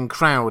shouting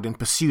crowd in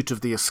pursuit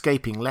of the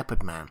escaping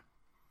leopard man.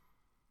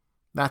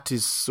 That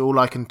is all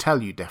I can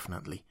tell you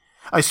definitely.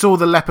 I saw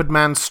the leopard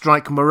man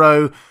strike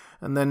Moreau,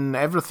 and then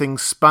everything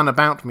spun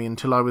about me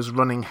until I was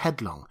running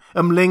headlong.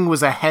 Ling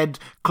was ahead,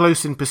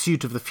 close in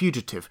pursuit of the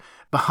fugitive.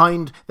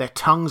 Behind, their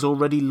tongues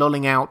already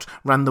lolling out,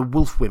 ran the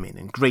wolf women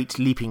in great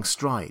leaping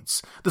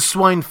strides. The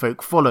swine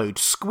folk followed,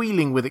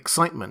 squealing with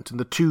excitement, and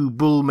the two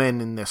bull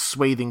men in their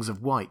swathings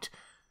of white.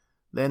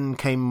 Then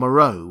came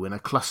Moreau in a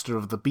cluster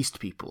of the beast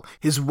people,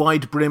 his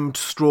wide-brimmed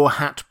straw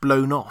hat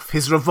blown off,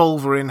 his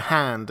revolver in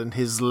hand, and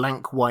his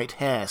lank white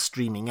hair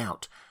streaming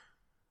out.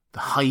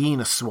 The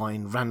hyena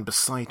swine ran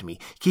beside me,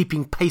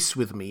 keeping pace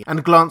with me,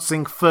 and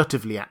glancing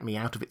furtively at me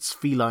out of its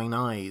feline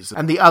eyes,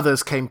 and the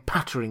others came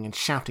pattering and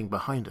shouting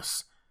behind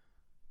us.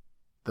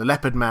 The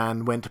leopard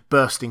man went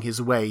bursting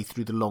his way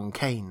through the long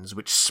canes,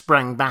 which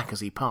sprang back as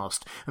he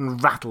passed,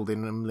 and rattled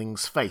in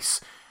Ling's face.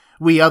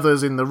 We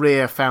others in the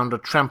rear found a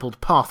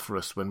trampled path for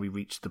us when we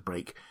reached the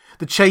break.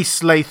 The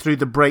chase lay through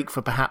the break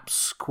for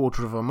perhaps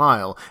 1/4 of a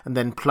mile, and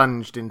then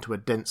plunged into a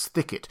dense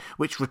thicket,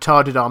 which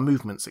retarded our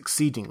movements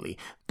exceedingly,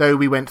 though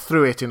we went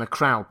through it in a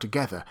crowd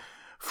together.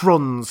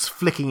 Fronds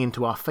flicking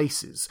into our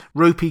faces,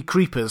 ropey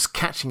creepers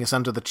catching us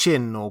under the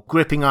chin or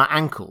gripping our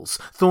ankles,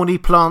 thorny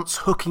plants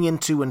hooking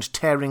into and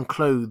tearing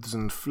clothes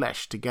and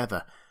flesh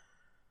together.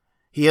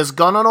 "He has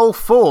gone on all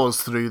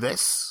fours through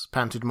this,"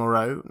 panted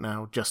Moreau,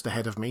 now just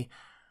ahead of me.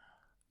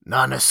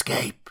 "None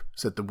escape,"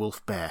 said the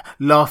wolf-bear,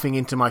 laughing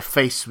into my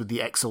face with the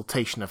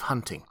exultation of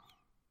hunting.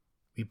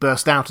 We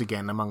burst out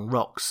again among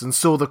rocks, and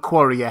saw the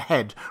quarry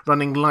ahead,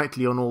 running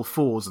lightly on all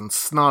fours and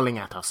snarling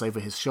at us over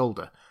his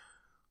shoulder.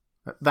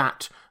 At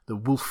that, The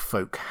wolf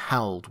folk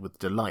howled with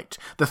delight.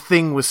 The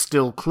thing was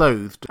still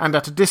clothed, and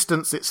at a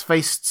distance its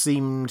face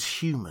seemed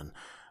human,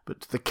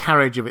 but the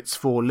carriage of its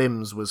four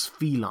limbs was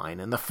feline,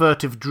 and the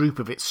furtive droop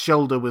of its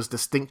shoulder was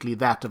distinctly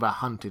that of a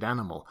hunted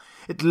animal.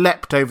 It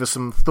leapt over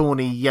some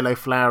thorny,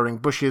 yellow-flowering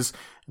bushes,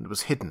 and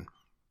was hidden.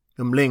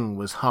 Ling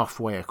was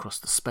halfway across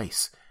the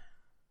space.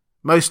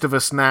 Most of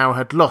us now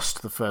had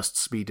lost the first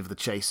speed of the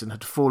chase, and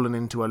had fallen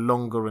into a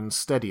longer and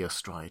steadier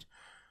stride.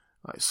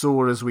 I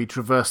saw as we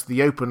traversed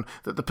the open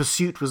that the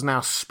pursuit was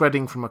now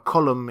spreading from a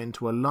column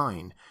into a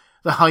line.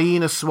 The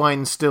hyena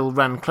swine still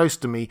ran close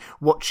to me,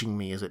 watching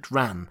me as it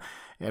ran,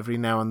 every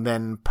now and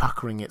then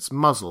puckering its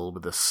muzzle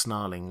with a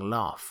snarling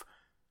laugh.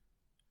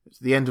 At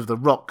the end of the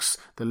rocks,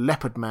 the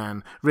leopard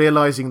man,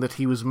 realizing that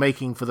he was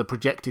making for the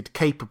projected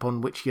cape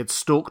upon which he had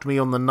stalked me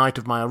on the night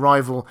of my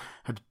arrival,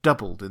 had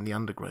doubled in the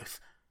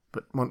undergrowth.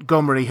 But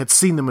Montgomery had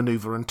seen the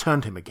manoeuvre and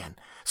turned him again.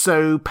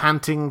 So,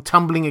 panting,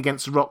 tumbling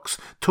against rocks,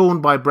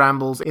 torn by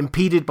brambles,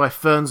 impeded by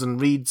ferns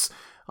and reeds,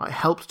 I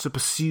helped to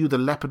pursue the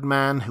leopard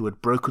man who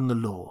had broken the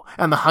law,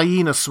 and the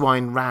hyena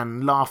swine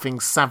ran, laughing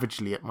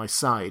savagely at my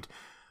side.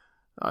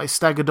 I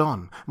staggered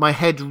on, my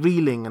head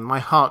reeling and my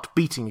heart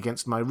beating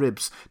against my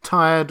ribs,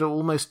 tired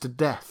almost to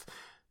death,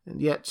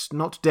 and yet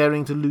not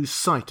daring to lose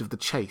sight of the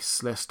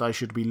chase, lest I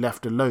should be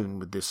left alone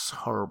with this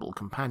horrible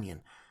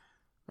companion.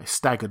 I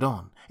staggered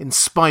on, in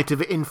spite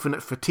of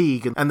infinite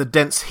fatigue and the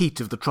dense heat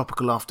of the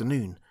tropical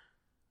afternoon.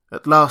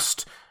 At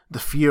last, the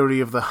fury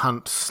of the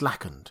hunt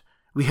slackened.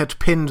 We had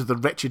pinned the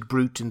wretched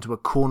brute into a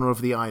corner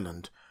of the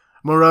island.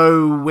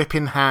 Moreau, whip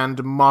in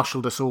hand,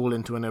 marshalled us all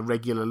into an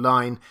irregular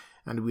line,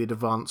 and we had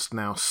advanced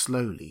now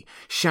slowly,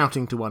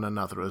 shouting to one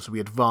another as we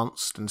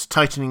advanced and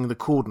tightening the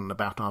cordon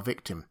about our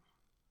victim.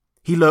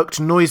 He lurked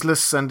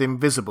noiseless and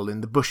invisible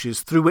in the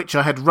bushes through which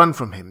I had run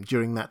from him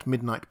during that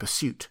midnight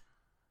pursuit.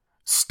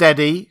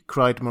 "Steady!"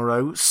 cried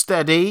Moreau.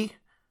 "Steady!"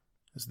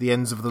 as the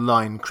ends of the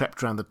line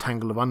crept round the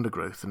tangle of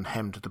undergrowth and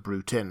hemmed the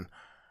brute in.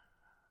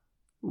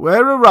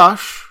 "Where a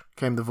rush?"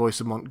 came the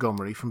voice of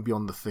Montgomery from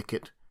beyond the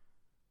thicket.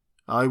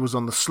 I was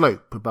on the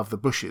slope above the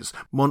bushes.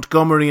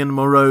 Montgomery and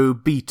Moreau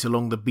beat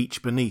along the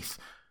beach beneath.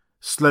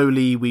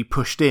 Slowly we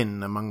pushed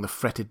in among the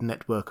fretted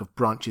network of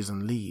branches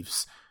and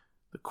leaves.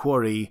 The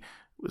quarry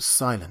was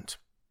silent.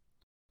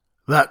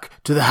 "Back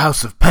to the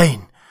House of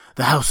Pain!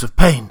 The House of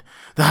Pain!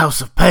 The House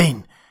of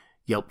Pain!"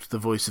 yelped the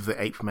voice of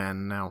the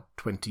ape-man, now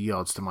 20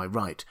 yards to my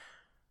right.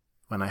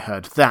 When I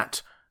heard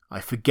that,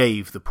 I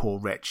forgave the poor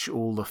wretch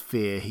all the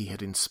fear he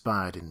had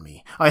inspired in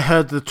me. I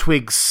heard the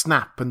twigs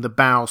snap and the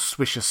boughs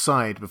swish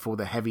aside before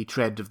the heavy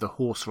tread of the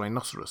horse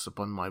rhinoceros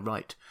upon my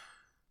right.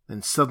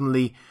 Then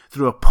suddenly,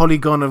 through a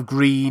polygon of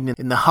green,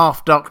 in the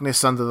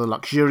half-darkness under the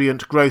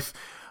luxuriant growth,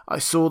 I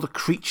saw the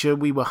creature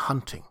we were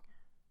hunting.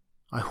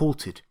 I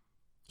halted.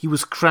 He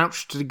was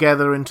crouched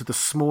together into the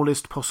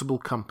smallest possible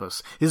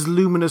compass, his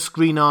luminous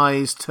green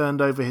eyes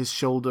turned over his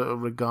shoulder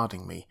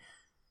regarding me.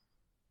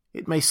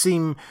 It may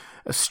seem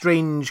a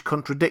strange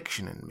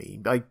contradiction in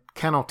me. I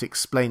cannot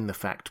explain the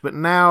fact, but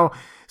now,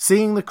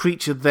 seeing the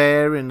creature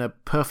there in a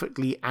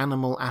perfectly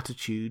animal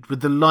attitude, with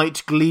the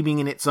light gleaming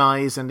in its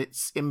eyes and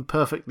its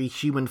imperfectly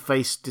human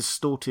face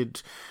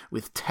distorted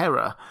with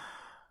terror,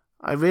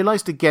 I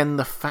realized again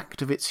the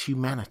fact of its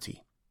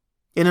humanity.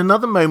 In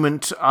another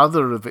moment,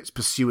 other of its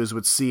pursuers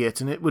would see it,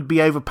 and it would be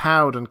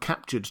overpowered and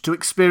captured, to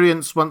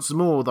experience once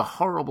more the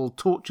horrible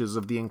tortures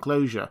of the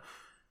enclosure.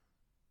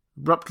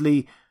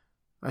 Abruptly,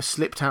 I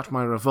slipped out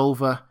my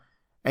revolver,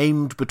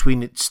 aimed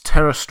between its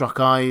terror-struck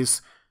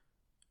eyes,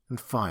 and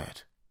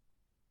fired.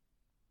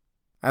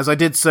 As I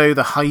did so,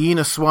 the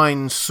hyena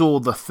swine saw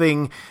the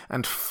thing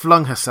and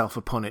flung herself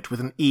upon it with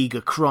an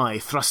eager cry,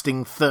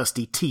 thrusting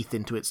thirsty teeth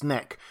into its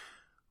neck.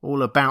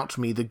 All about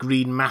me the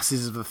green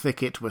masses of the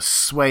thicket were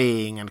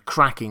swaying and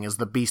cracking as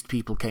the beast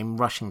people came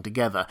rushing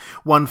together.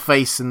 One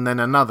face and then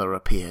another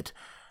appeared.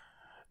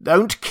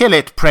 "Don't kill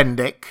it,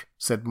 Prendick,"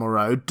 said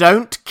Moreau.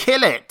 "Don't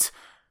kill it!"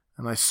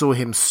 And I saw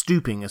him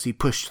stooping as he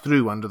pushed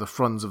through under the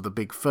fronds of the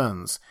big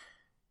ferns.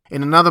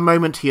 In another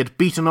moment he had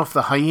beaten off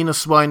the hyena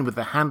swine with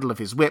the handle of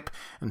his whip,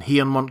 and he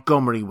and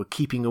Montgomery were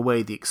keeping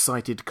away the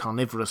excited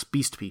carnivorous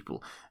beast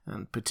people,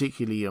 and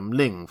particularly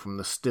Ling from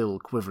the still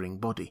quivering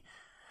body.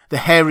 The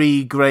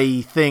hairy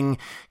grey thing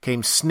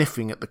came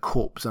sniffing at the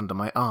corpse under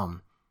my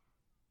arm.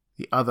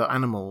 The other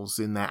animals,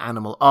 in their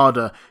animal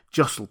ardour,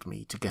 jostled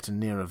me to get a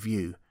nearer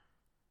view.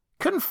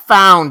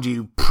 "Confound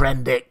you,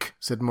 Prendick,"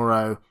 said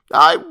Moreau.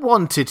 "I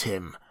wanted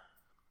him."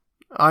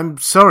 "I'm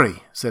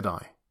sorry," said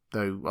I,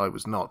 though I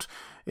was not.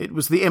 It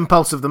was the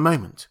impulse of the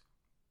moment.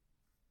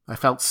 I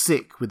felt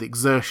sick with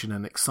exertion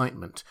and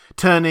excitement.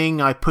 Turning,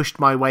 I pushed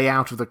my way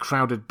out of the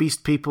crowded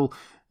beast people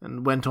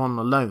and went on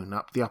alone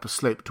up the upper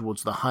slope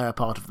towards the higher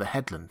part of the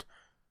headland.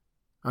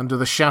 Under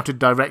the shouted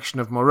direction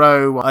of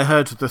Moreau, I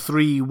heard the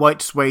 3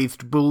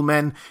 white-swathed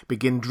bullmen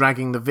begin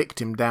dragging the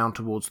victim down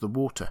towards the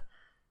water.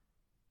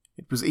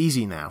 It was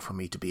easy now for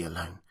me to be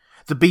alone.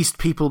 The beast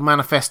people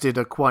manifested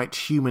a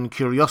quite human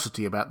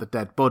curiosity about the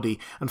dead body,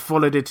 and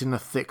followed it in a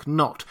thick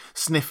knot,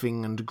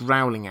 sniffing and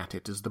growling at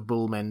it as the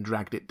bullmen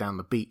dragged it down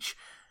the beach.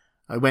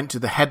 I went to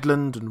the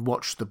headland and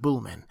watched the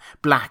bullmen,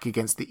 black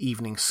against the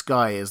evening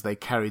sky as they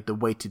carried the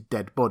weighted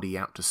dead body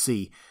out to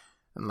sea,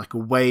 and like a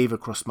wave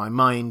across my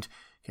mind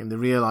came the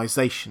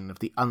realization of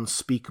the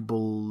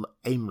unspeakable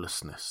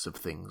aimlessness of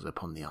things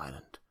upon the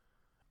island.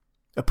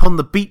 Upon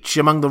the beach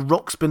among the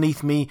rocks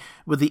beneath me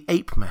were the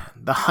ape-man,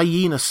 the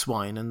hyena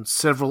swine, and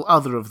several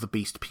other of the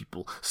beast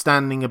people,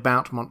 standing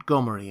about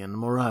Montgomery and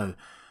Moreau.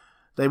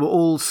 They were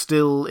all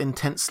still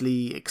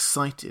intensely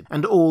excited,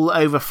 and all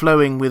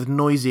overflowing with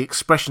noisy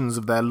expressions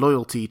of their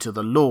loyalty to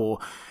the law,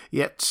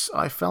 yet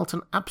I felt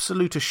an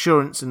absolute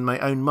assurance in my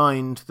own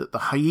mind that the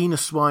hyena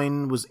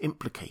swine was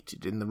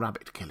implicated in the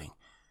rabbit-killing.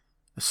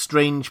 A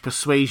strange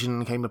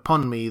persuasion came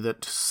upon me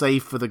that,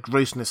 save for the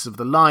grossness of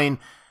the line,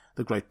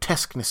 the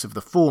grotesqueness of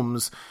the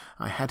forms,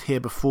 I had here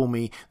before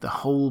me the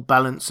whole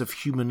balance of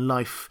human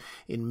life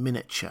in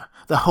miniature,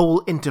 the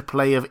whole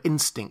interplay of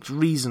instinct,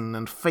 reason,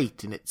 and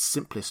fate in its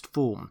simplest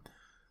form.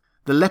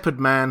 The leopard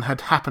man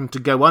had happened to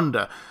go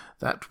under.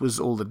 That was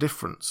all the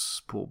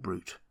difference, poor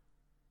brute.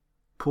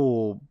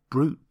 Poor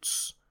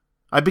brutes.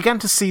 I began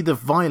to see the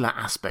viler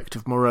aspect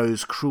of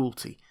Moreau's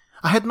cruelty.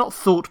 I had not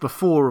thought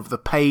before of the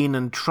pain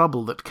and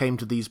trouble that came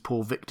to these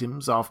poor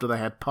victims after they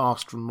had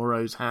passed from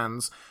Moreau's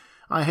hands.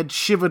 I had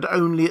shivered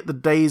only at the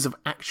days of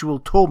actual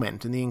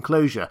torment in the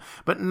enclosure,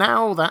 but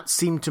now that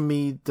seemed to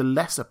me the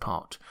lesser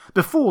part.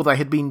 Before they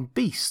had been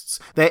beasts,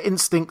 their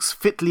instincts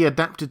fitly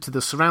adapted to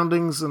the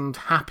surroundings and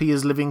happy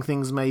as living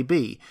things may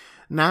be.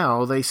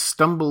 Now they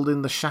stumbled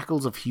in the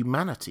shackles of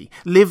humanity,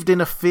 lived in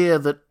a fear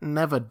that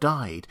never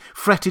died,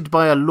 fretted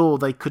by a law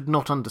they could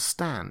not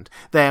understand.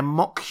 Their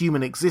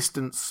mock-human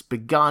existence,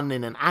 begun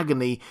in an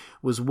agony,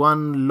 was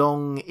one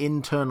long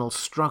internal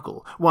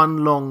struggle, one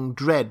long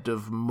dread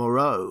of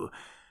Moreau.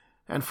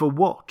 And for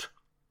what?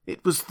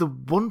 It was the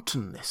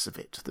wantonness of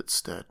it that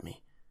stirred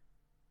me.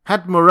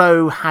 Had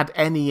Moreau had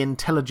any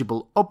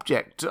intelligible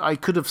object, I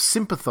could have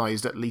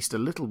sympathised at least a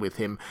little with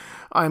him.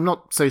 I am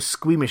not so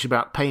squeamish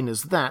about pain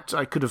as that.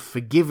 I could have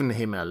forgiven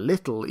him a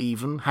little,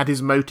 even, had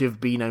his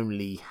motive been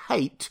only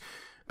hate.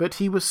 But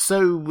he was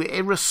so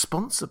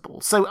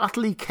irresponsible, so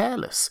utterly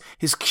careless.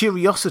 His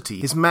curiosity,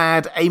 his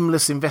mad,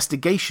 aimless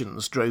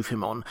investigations drove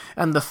him on,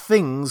 and the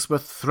things were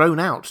thrown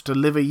out to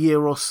live a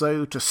year or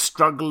so, to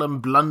struggle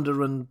and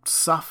blunder and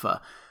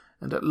suffer,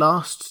 and at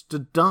last to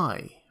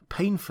die,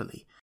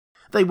 painfully.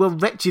 They were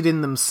wretched in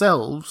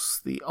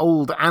themselves. The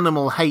old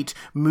animal hate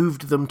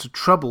moved them to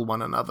trouble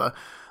one another.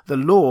 The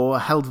law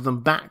held them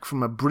back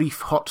from a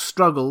brief hot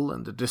struggle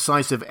and a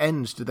decisive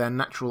end to their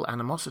natural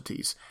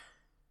animosities.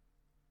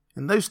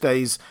 In those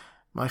days,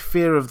 my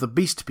fear of the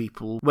beast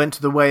people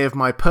went the way of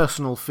my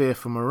personal fear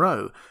for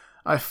Moreau.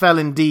 I fell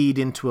indeed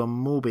into a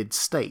morbid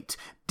state,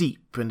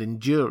 deep and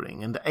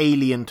enduring and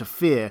alien to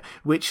fear,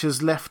 which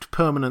has left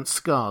permanent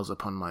scars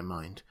upon my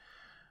mind.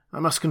 I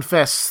must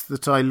confess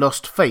that I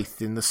lost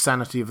faith in the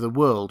sanity of the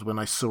world when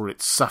I saw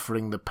it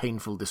suffering the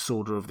painful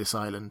disorder of this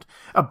island.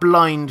 A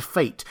blind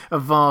fate, a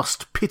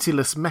vast,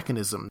 pitiless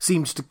mechanism,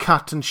 seemed to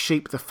cut and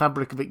shape the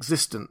fabric of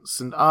existence,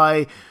 and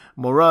I,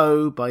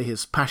 Moreau, by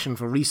his passion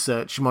for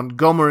research,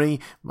 Montgomery,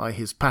 by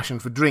his passion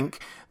for drink,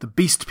 the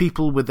beast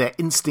people with their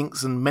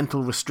instincts and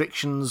mental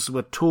restrictions,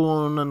 were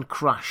torn and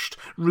crushed,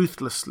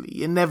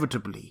 ruthlessly,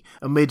 inevitably,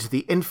 amid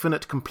the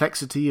infinite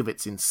complexity of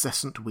its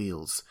incessant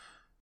wheels.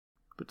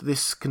 But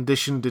this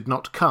condition did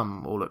not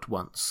come all at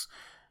once.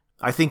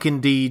 I think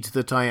indeed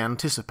that I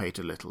anticipate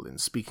a little in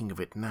speaking of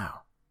it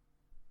now.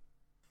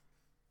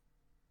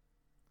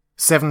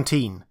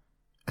 17.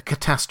 A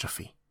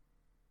catastrophe.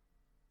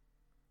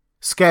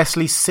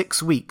 Scarcely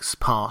 6 weeks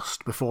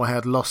passed before I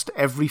had lost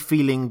every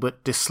feeling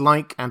but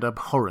dislike and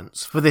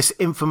abhorrence for this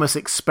infamous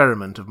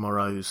experiment of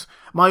Moreau's.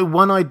 My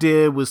one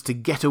idea was to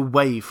get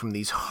away from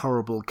these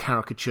horrible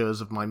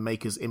caricatures of my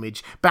Maker's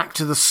image, back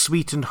to the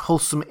sweet and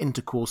wholesome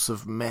intercourse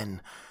of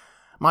men.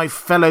 My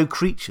fellow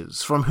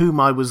creatures, from whom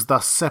I was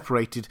thus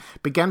separated,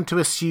 began to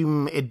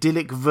assume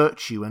idyllic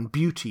virtue and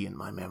beauty in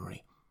my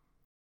memory.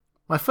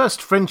 My first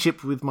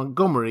friendship with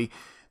Montgomery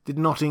did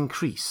not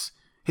increase.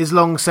 His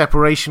long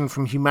separation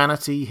from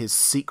humanity, his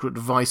secret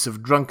vice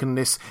of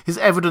drunkenness, his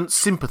evident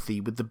sympathy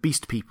with the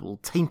beast people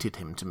tainted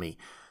him to me.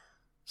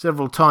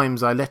 Several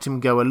times I let him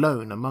go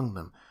alone among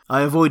them.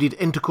 I avoided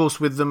intercourse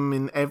with them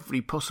in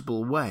every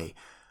possible way.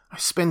 I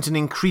spent an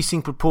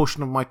increasing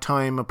proportion of my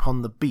time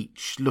upon the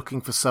beach, looking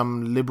for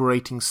some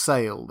liberating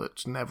sail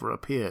that never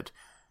appeared,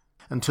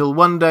 until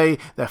one day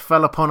there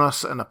fell upon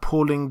us an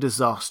appalling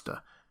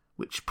disaster,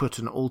 which put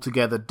an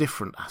altogether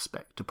different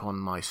aspect upon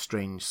my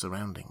strange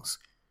surroundings.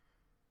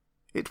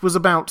 It was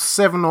about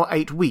 7 or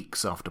 8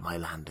 weeks after my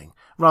landing,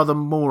 rather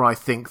more, I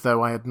think,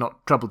 though I had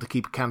not troubled to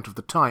keep account of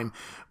the time,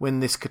 when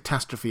this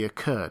catastrophe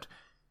occurred.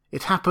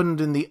 It happened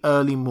in the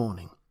early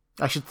morning.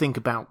 I should think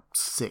about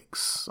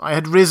 6. I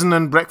had risen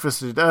and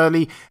breakfasted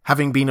early,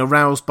 having been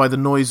aroused by the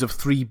noise of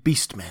 3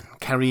 beast-men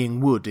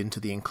carrying wood into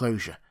the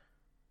enclosure.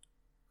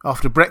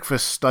 After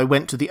breakfast, I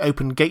went to the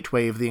open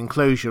gateway of the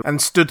enclosure and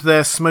stood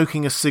there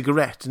smoking a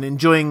cigarette and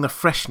enjoying the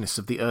freshness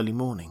of the early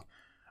morning.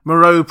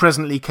 Moreau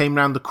presently came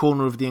round the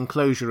corner of the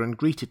enclosure and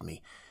greeted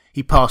me.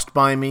 He passed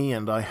by me,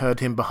 and I heard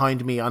him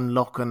behind me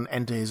unlock and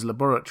enter his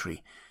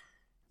laboratory.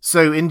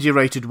 So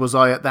indurated was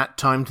I at that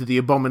time to the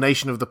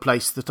abomination of the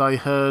place that I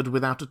heard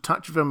without a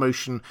touch of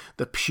emotion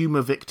the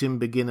puma victim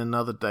begin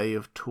another day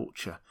of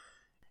torture.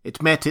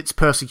 It met its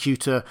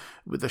persecutor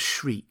with a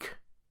shriek.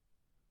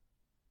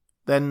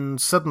 Then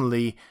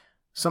suddenly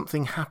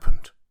something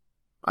happened.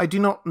 I do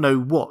not know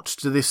what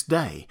to this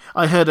day.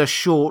 I heard a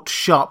short,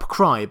 sharp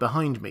cry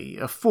behind me,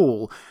 a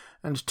fall,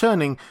 and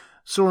turning,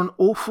 saw an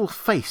awful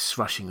face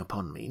rushing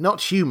upon me,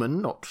 not human,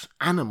 not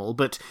animal,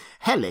 but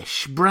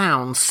hellish,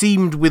 brown,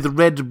 seamed with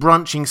red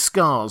branching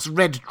scars.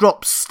 Red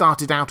drops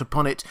started out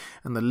upon it,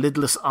 and the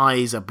lidless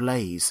eyes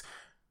ablaze.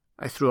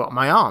 I threw up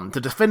my arm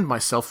to defend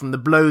myself from the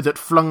blow that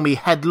flung me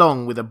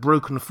headlong with a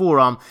broken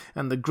forearm,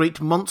 and the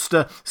great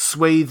monster,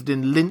 swathed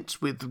in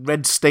lint with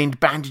red-stained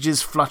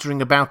bandages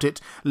fluttering about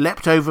it,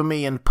 leapt over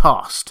me and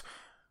passed.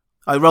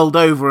 I rolled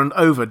over and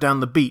over down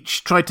the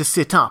beach, tried to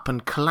sit up,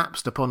 and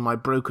collapsed upon my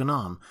broken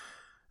arm.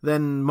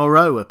 Then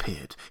Moreau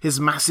appeared, his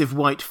massive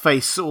white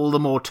face all the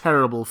more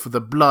terrible for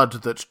the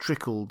blood that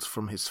trickled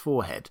from his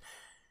forehead.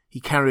 He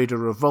carried a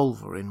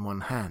revolver in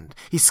one hand.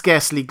 He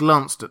scarcely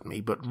glanced at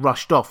me, but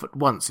rushed off at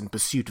once in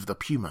pursuit of the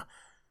puma.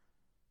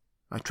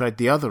 I tried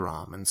the other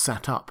arm and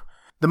sat up.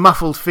 The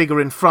muffled figure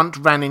in front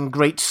ran in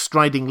great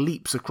striding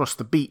leaps across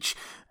the beach,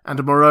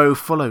 and Moreau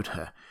followed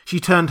her. She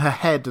turned her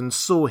head and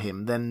saw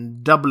him,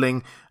 then,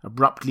 doubling,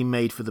 abruptly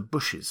made for the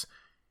bushes.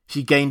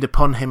 She gained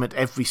upon him at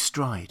every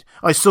stride.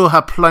 I saw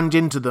her plunge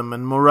into them,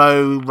 and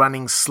Moreau,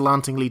 running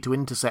slantingly to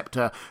intercept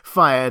her,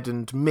 fired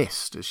and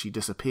missed as she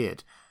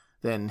disappeared.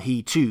 Then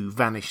he too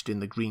vanished in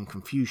the green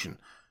confusion.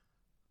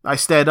 I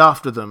stared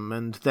after them,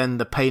 and then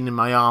the pain in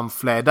my arm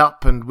flared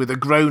up, and with a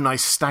groan I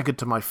staggered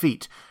to my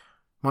feet.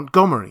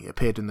 Montgomery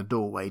appeared in the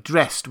doorway,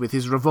 dressed with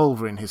his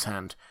revolver in his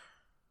hand.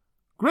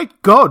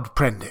 "Great God,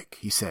 Prendick,"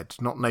 he said,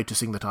 not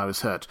noticing that I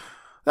was hurt.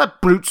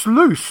 "That brute's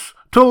loose,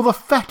 tore the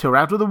fetter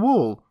out of the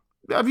wall.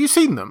 Have you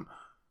seen them?"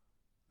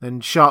 Then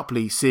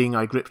sharply, seeing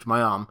I gripped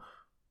my arm,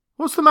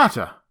 "What's the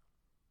matter?"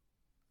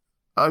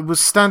 "I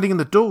was standing in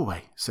the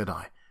doorway," said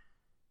I.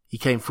 He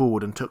came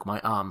forward and took my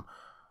arm.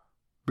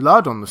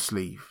 "Blood on the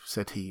sleeve,"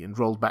 said he, and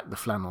rolled back the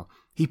flannel.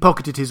 He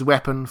pocketed his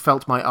weapon,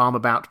 felt my arm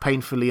about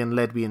painfully, and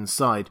led me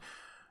inside.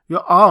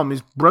 "Your arm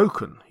is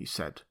broken," he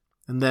said,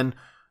 and then,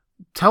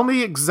 "Tell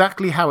me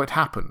exactly how it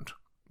happened.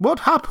 What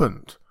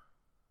happened?"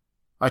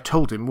 I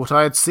told him what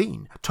I had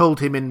seen, told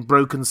him in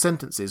broken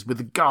sentences,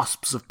 with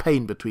gasps of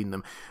pain between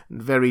them,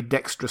 and very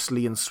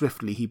dexterously and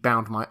swiftly he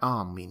bound my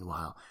arm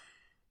meanwhile.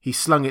 He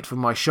slung it from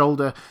my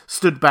shoulder,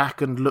 stood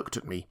back, and looked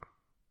at me.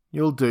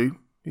 "You'll do,"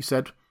 he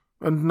said.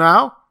 "And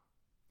now?"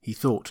 He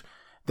thought.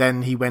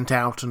 Then he went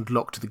out and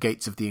locked the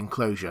gates of the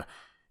enclosure.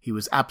 He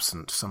was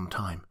absent some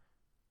time.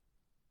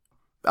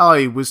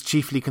 I was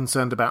chiefly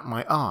concerned about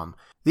my arm.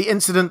 The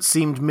incident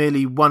seemed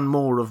merely one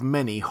more of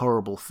many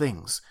horrible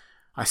things.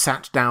 I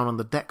sat down on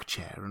the deck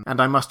chair,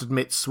 and I must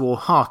admit swore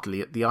heartily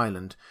at the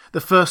island.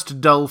 The first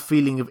dull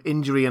feeling of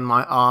injury in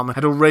my arm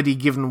had already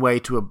given way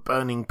to a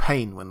burning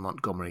pain when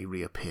Montgomery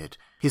reappeared.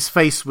 His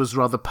face was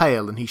rather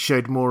pale, and he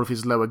showed more of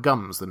his lower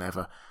gums than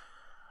ever.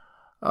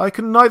 "I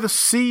can neither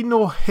see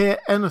nor hear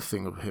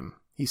anything of him,"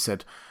 he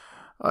said.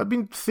 "I've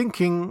been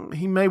thinking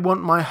he may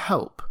want my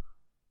help."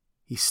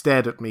 He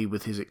stared at me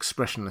with his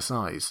expressionless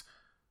eyes.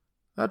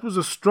 "That was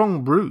a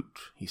strong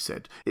brute," he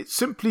said. "It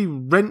simply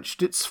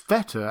wrenched its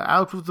fetter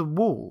out of the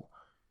wall."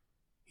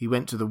 He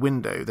went to the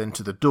window, then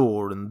to the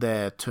door, and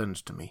there turned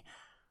to me.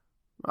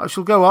 "I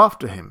shall go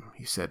after him,"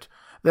 he said.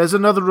 "There's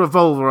another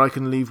revolver I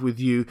can leave with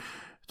you.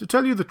 To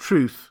tell you the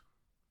truth,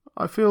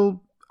 I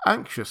feel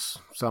anxious,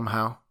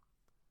 somehow."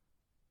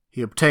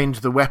 He obtained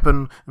the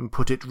weapon and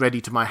put it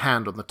ready to my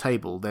hand on the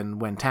table, then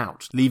went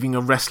out, leaving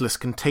a restless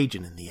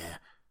contagion in the air.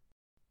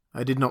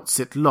 I did not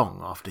sit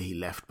long after he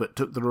left, but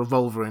took the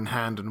revolver in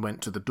hand and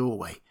went to the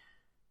doorway.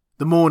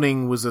 The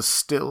morning was as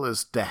still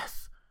as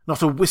death.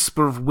 Not a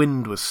whisper of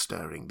wind was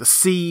stirring. The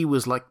sea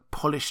was like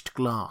polished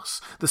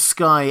glass, the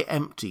sky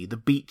empty, the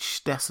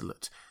beach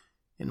desolate.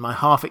 In my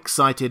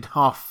half-excited,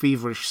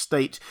 half-feverish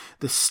state,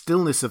 the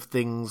stillness of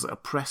things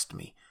oppressed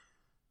me.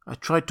 I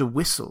tried to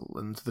whistle,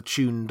 and the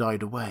tune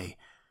died away.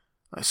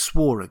 I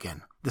swore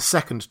again, the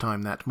second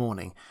time that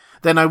morning.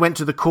 Then I went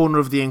to the corner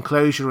of the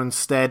enclosure and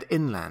stared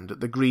inland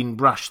at the green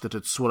brush that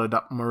had swallowed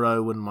up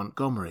Moreau and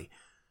Montgomery.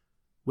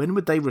 When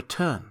would they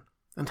return,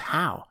 and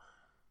how?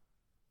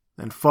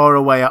 Then far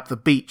away up the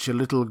beach a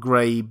little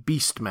grey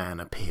beast-man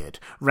appeared,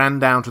 ran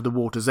down to the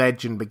water's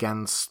edge and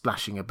began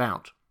splashing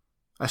about.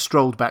 I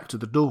strolled back to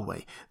the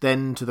doorway,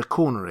 then to the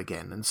corner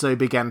again, and so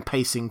began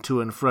pacing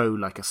to and fro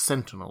like a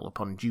sentinel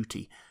upon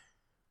duty.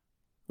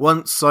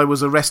 Once I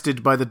was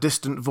arrested by the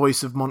distant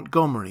voice of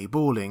Montgomery,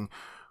 bawling,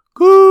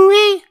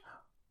 "Cooey!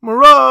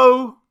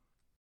 Moreau!"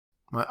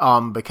 My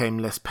arm became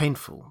less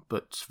painful,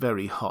 but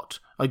very hot.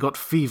 I got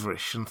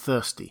feverish and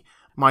thirsty.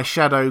 My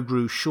shadow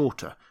grew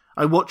shorter.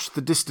 I watched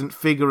the distant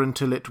figure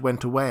until it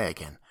went away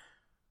again.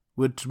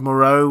 Would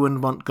Moreau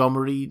and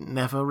Montgomery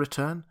never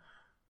return?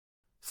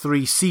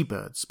 3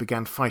 seabirds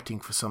began fighting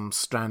for some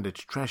stranded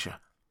treasure.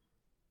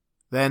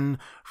 Then,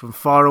 from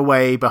far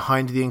away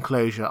behind the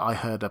enclosure, I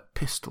heard a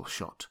pistol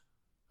shot.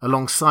 A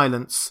long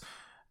silence,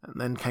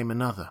 and then came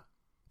another.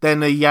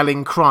 Then a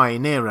yelling cry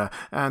nearer,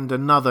 and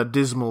another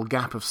dismal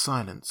gap of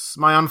silence.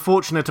 My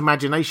unfortunate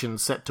imagination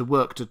set to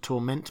work to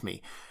torment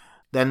me.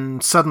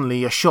 Then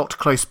suddenly a shot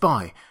close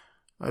by.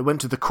 I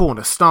went to the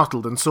corner,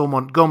 startled, and saw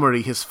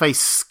Montgomery, his face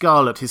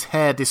scarlet, his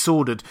hair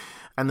disordered,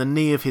 and the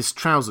knee of his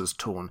trousers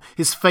torn.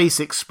 His face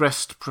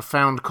expressed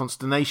profound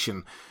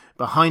consternation.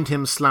 Behind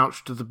him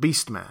slouched the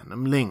beast-man,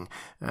 M'Ling,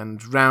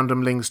 and round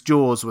M'Ling's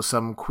jaws were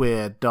some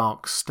queer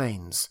dark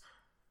stains.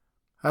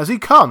 "Has he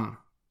come?"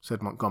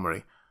 said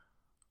Montgomery.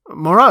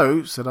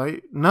 "Moreau?" said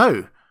I.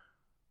 "No."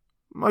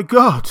 "My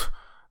God!"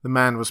 The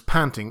man was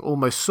panting,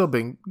 almost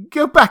sobbing.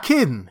 "Go back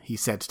in," he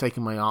said,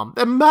 taking my arm.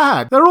 "They're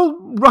mad. They're all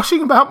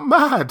rushing about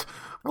mad.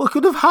 What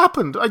could have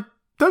happened? I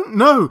don't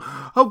know.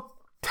 I'll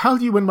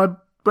tell you when my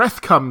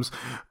breath comes.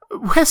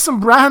 Where's some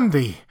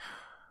brandy?"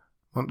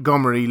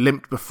 Montgomery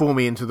limped before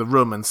me into the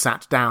room and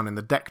sat down in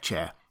the deck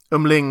chair.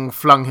 M'Ling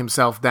flung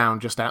himself down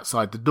just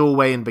outside the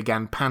doorway and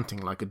began panting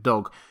like a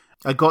dog.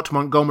 I got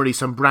Montgomery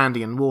some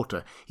brandy and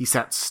water. He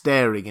sat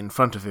staring in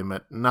front of him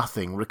at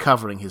nothing,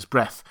 recovering his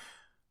breath.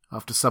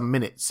 After some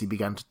minutes he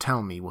began to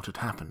tell me what had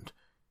happened.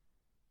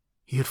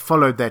 He had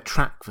followed their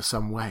track for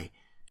some way.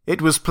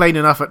 It was plain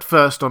enough at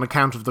first on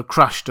account of the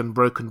crushed and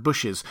broken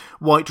bushes,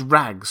 white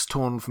rags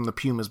torn from the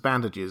puma's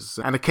bandages,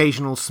 and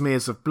occasional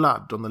smears of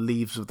blood on the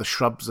leaves of the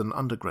shrubs and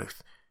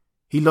undergrowth.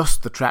 He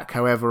lost the track,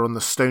 however, on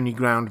the stony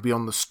ground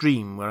beyond the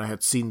stream where I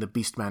had seen the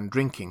beast-man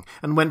drinking,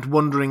 and went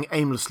wandering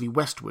aimlessly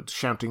westward,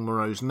 shouting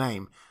Moreau's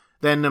name.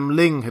 Then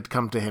M'Ling had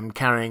come to him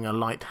carrying a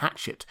light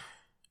hatchet.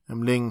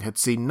 M'Ling had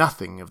seen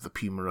nothing of the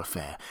puma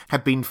affair,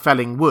 had been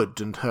felling wood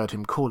and heard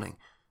him calling.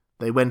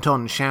 They went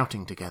on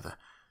shouting together.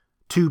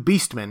 2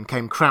 beast-men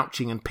came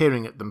crouching and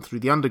peering at them through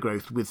the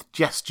undergrowth with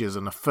gestures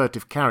and a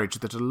furtive carriage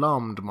that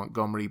alarmed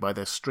Montgomery by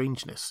their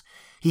strangeness.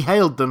 He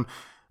hailed them,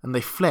 and they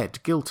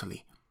fled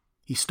guiltily.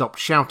 He stopped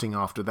shouting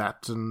after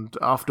that, and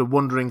after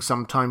wandering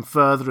some time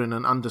further in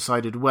an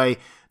undecided way,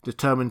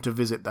 determined to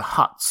visit the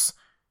huts.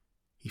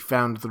 He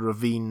found the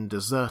ravine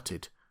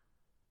deserted.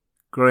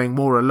 Growing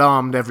more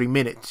alarmed every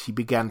minute, he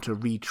began to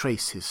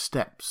retrace his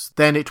steps.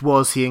 Then it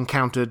was he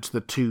encountered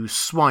the 2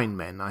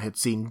 swine-men I had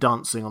seen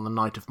dancing on the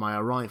night of my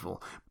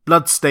arrival.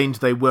 Blood-stained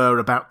they were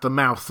about the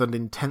mouth and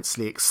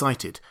intensely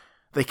excited.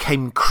 They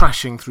came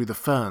crashing through the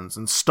ferns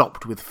and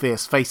stopped with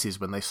fierce faces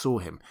when they saw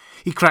him.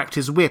 He cracked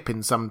his whip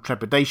in some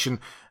trepidation,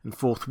 and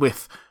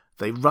forthwith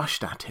they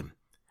rushed at him.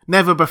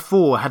 Never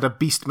before had a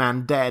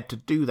beast-man dared to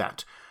do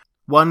that.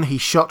 One he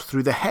shot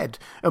through the head.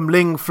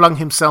 M'Ling flung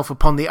himself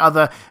upon the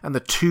other, and the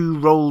 2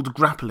 rolled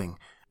grappling.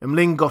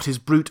 M'Ling got his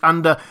brute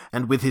under,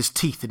 and with his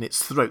teeth in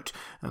its throat,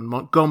 and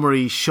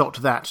Montgomery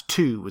shot that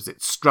too as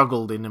it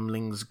struggled in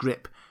M'Ling's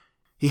grip.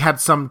 He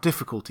had some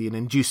difficulty in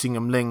inducing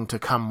M'Ling to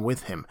come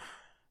with him.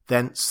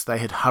 Thence they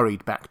had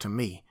hurried back to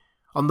me.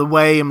 On the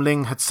way,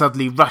 M'Ling had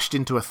suddenly rushed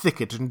into a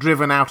thicket and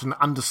driven out an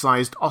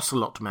undersized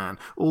ocelot man,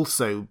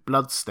 also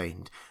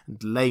blood-stained,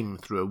 and lame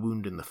through a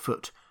wound in the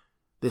foot.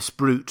 This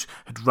brute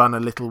had run a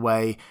little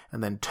way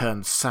and then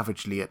turned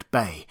savagely at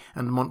bay,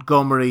 and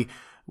Montgomery,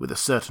 with a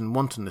certain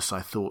wantonness,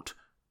 I thought,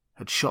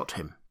 had shot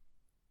him.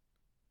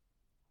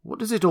 "What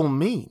does it all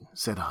mean?"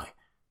 said I.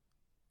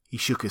 He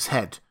shook his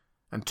head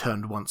and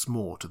turned once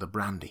more to the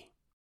brandy.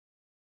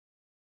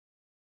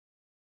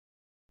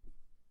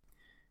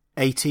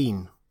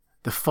 18.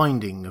 The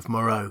Finding of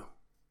Moreau.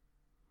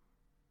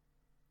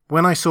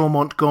 When I saw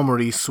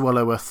Montgomery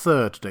swallow a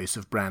 3rd dose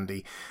of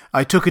brandy,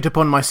 I took it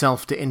upon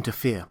myself to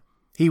interfere.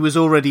 He was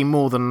already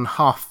more than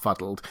half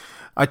fuddled.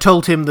 I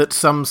told him that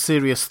some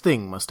serious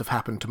thing must have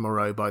happened to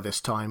Moreau by this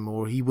time,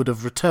 or he would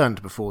have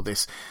returned before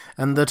this,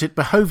 and that it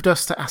behoved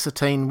us to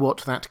ascertain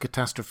what that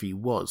catastrophe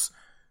was.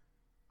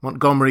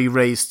 Montgomery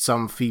raised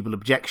some feeble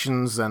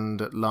objections,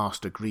 and at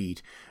last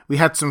agreed. We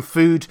had some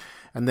food,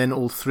 and then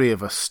all 3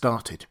 of us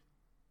started.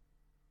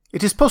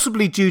 It is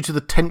possibly due to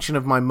the tension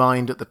of my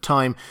mind at the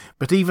time,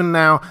 but even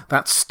now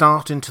that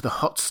start into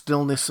the hot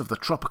stillness of the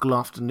tropical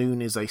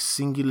afternoon is a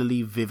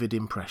singularly vivid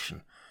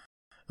impression.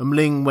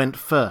 M'Ling went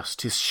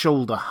first, his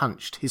shoulder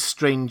hunched, his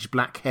strange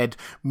black head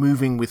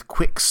moving with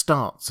quick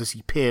starts as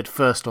he peered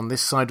first on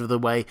this side of the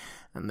way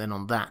and then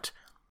on that.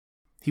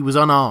 He was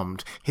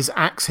unarmed. His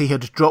axe he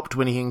had dropped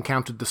when he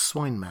encountered the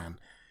swine-man.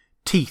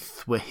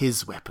 Teeth were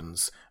his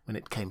weapons when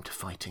it came to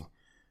fighting.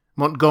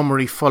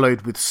 Montgomery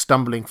followed with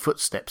stumbling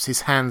footsteps,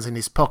 his hands in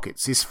his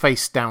pockets, his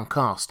face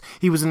downcast.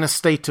 He was in a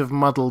state of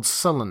muddled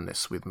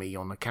sullenness with me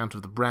on account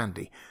of the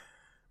brandy.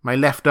 My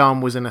left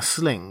arm was in a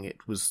sling,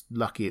 it was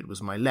lucky it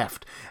was my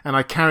left, and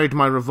I carried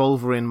my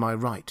revolver in my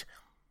right.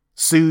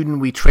 Soon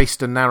we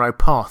traced a narrow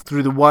path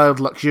through the wild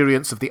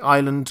luxuriance of the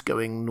island,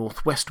 going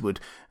northwestward,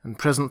 and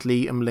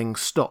presently M'Ling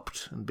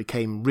stopped and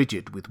became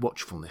rigid with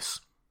watchfulness.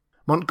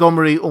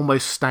 Montgomery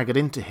almost staggered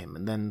into him,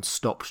 and then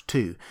stopped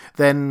too.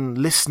 Then,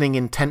 listening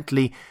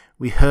intently,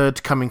 we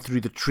heard coming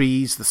through the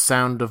trees the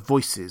sound of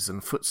voices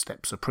and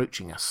footsteps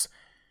approaching us.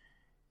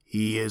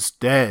 "He is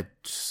dead,"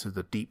 said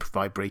the deep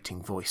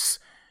vibrating voice.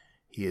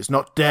 "He is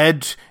not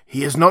dead,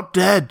 he is not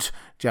dead,"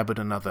 jabbered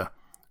another.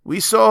 We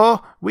saw,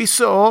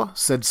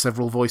 said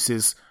several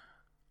voices.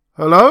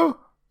 "Hello?"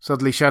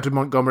 suddenly shouted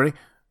Montgomery.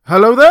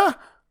 "Hello there?"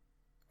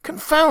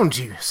 "Confound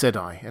you," said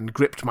I, and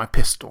gripped my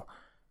pistol.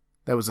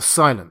 There was a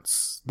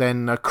silence,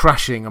 then a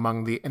crashing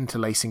among the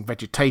interlacing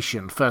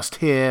vegetation, first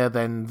here,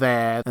 then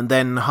there, and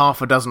then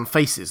half a dozen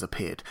faces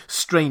appeared,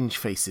 strange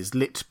faces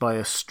lit by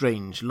a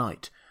strange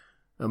light.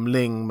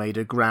 Ling made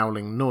a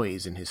growling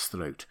noise in his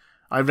throat.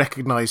 I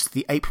recognized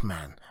the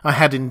ape-man. I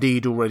had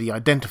indeed already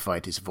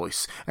identified his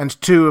voice,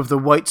 and two of the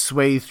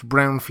white-swathed,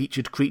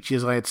 brown-featured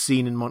creatures I had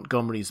seen in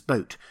Montgomery's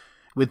boat.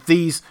 With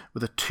these were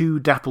the two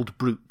dappled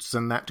brutes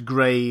and that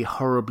grey,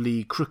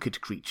 horribly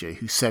crooked creature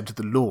who said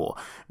the law,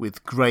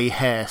 with grey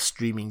hair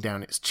streaming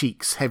down its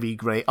cheeks, heavy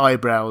grey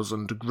eyebrows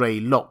and grey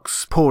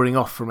locks pouring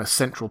off from a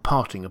central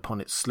parting upon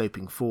its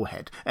sloping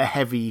forehead, a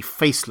heavy,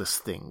 faceless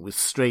thing with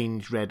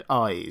strange red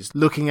eyes,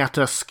 looking at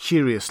us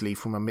curiously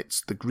from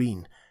amidst the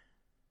green.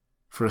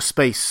 For a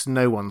space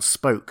no one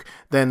spoke.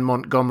 Then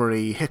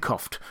Montgomery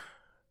hiccoughed.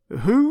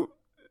 "Who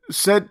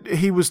said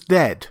he was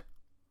dead?"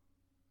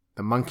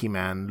 The monkey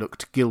man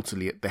looked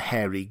guiltily at the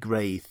hairy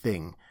grey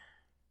thing.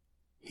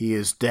 "He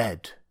is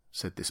dead,"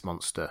 said this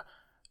monster.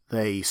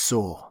 "They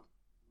saw."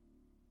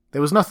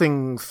 There was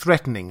nothing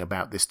threatening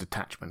about this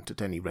detachment,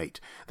 at any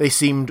rate. They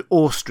seemed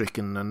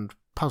awe-stricken and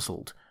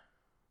puzzled.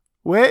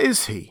 "Where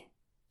is he?"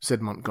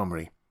 said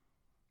Montgomery.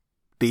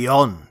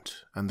 "Beyond,"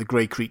 and the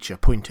grey creature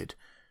pointed.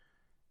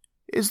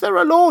 "Is there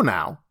a law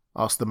now?"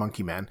 asked the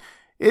monkey man.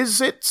 "Is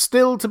it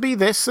still to be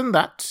this and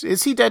that?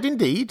 Is he dead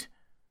indeed?"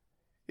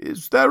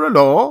 "Is there a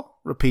law?"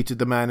 repeated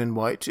the man in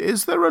white.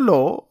 "Is there a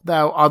law,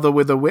 thou other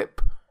with a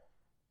whip?"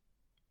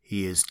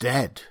 "He is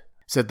dead,"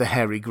 said the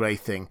hairy grey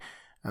thing,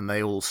 and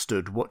they all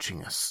stood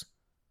watching us.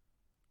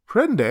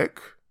 "Prendick,"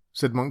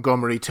 said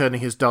Montgomery, turning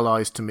his dull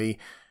eyes to me.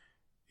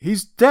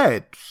 "He's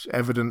dead,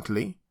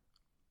 evidently."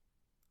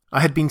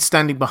 I had been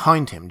standing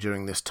behind him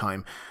during this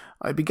time.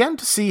 I began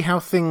to see how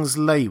things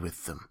lay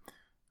with them.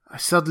 I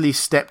suddenly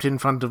stepped in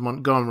front of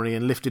Montgomery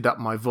and lifted up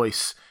my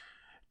voice.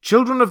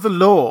 "Children of the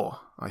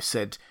law," I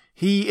said,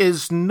 "he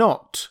is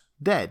not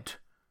dead."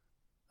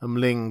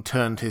 Ling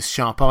turned his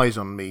sharp eyes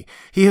on me.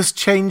 "He has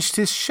changed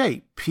his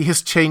shape. He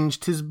has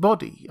changed his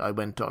body," I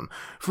went on.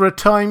 "For a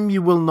time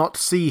you will not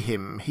see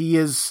him. He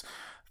is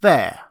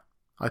there,"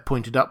 I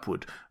pointed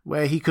upward,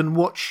 "where he can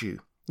watch you.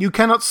 You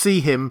cannot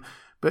see him,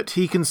 but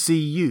he can see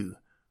you.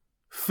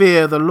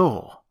 Fear the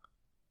law."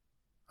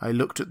 I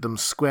looked at them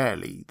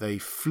squarely. They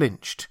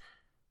flinched.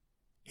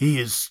 "He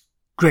is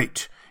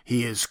great.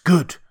 He is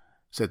good,"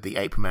 said the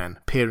ape-man,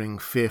 peering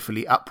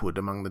fearfully upward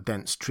among the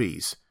dense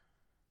trees.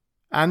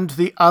 "And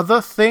the other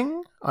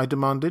thing?" I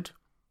demanded.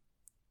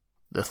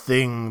 "The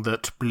thing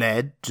that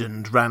bled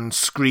and ran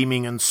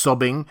screaming and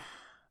sobbing,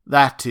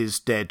 that is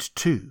dead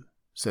too,"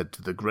 said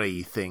the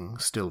grey thing,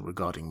 still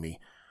regarding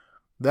me.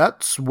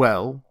 "That's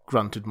well,"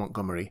 grunted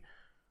Montgomery.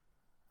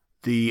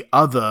 "The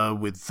other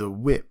with the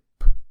whip,"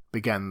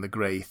 began the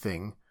grey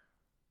thing.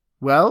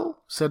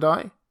 "Well?" said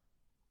I.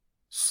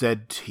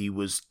 "Said he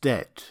was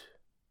dead."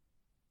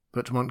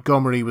 But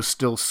Montgomery was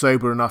still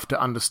sober enough to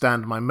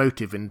understand my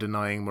motive in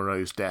denying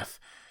Moreau's death.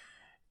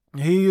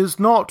 "He is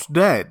not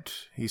dead,"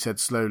 he said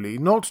slowly.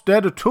 "Not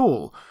dead at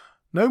all.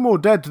 No more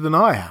dead than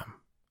I am."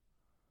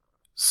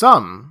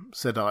 "Some,"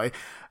 said I,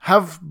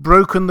 "have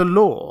broken the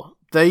law.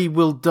 They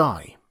will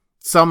die.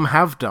 Some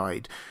have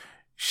died.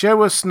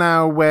 Show us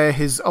now where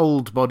his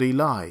old body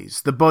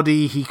lies, the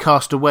body he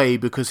cast away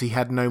because he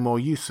had no more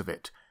use of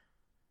it."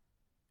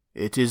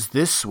 "It is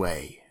this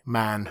way,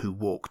 man who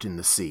walked in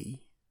the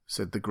sea,"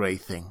 said the grey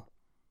thing.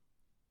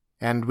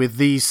 And with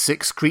these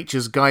 6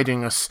 creatures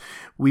guiding us,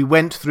 we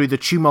went through the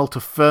tumult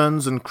of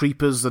ferns and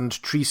creepers and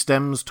tree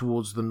stems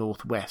towards the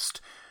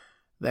northwest.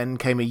 Then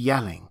came a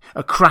yelling,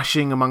 a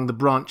crashing among the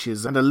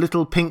branches, and a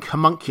little pink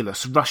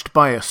homunculus rushed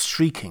by us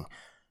shrieking.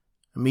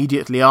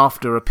 Immediately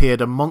after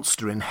appeared a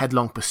monster in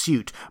headlong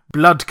pursuit,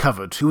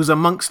 blood-covered, who was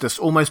amongst us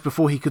almost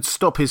before he could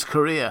stop his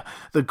career.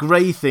 The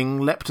grey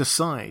thing leapt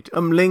aside.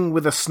 Ling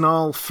with a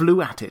snarl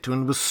flew at it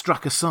and was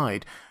struck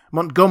aside.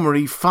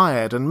 Montgomery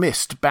fired and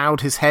missed,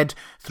 bowed his head,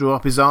 threw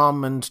up his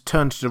arm, and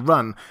turned to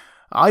run.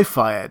 I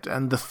fired,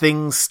 and the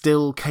thing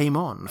still came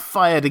on,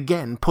 fired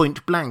again,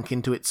 point blank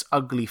into its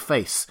ugly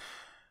face.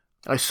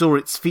 I saw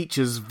its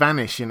features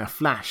vanish in a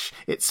flash.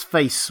 Its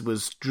face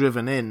was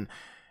driven in.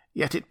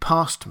 Yet it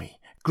passed me,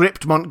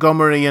 gripped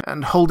Montgomery,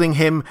 and holding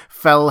him,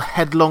 fell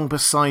headlong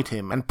beside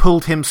him, and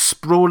pulled him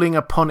sprawling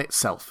upon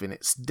itself in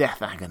its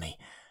death agony.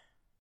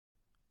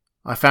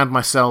 I found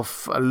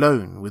myself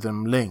alone with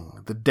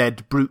Ling, the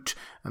dead brute,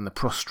 and the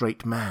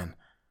prostrate man.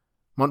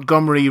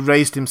 Montgomery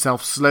raised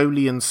himself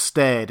slowly and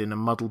stared in a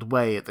muddled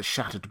way at the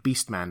shattered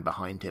beast-man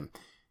behind him.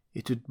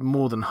 It had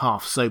more than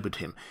half sobered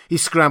him. He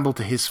scrambled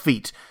to his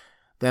feet.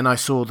 Then I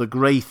saw the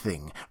grey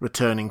thing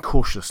returning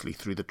cautiously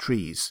through the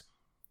trees.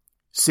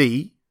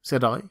 "See,"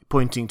 said I,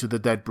 pointing to the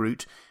dead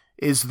brute,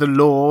 "is the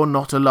law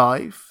not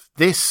alive?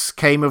 This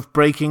came of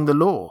breaking the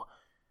law."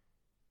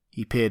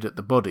 He peered at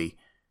the body.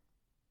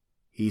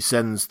 "He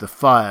sends the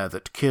fire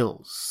that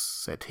kills,"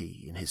 said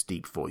he in his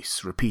deep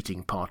voice,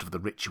 repeating part of the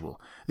ritual.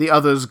 The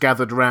others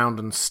gathered round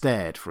and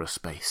stared for a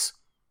space.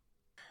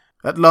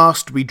 At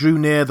last we drew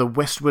near the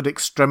westward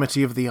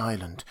extremity of the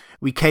island.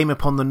 We came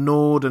upon the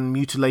gnawed and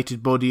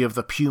mutilated body of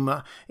the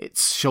puma,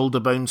 its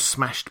shoulder bone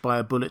smashed by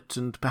a bullet,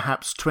 and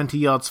perhaps 20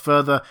 yards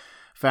further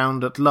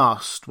found at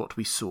last what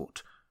we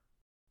sought.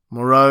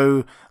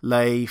 Moreau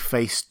lay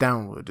face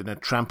downward in a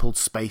trampled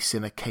space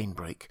in a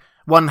canebrake.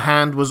 One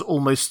hand was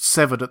almost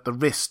severed at the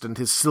wrist, and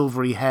his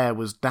silvery hair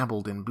was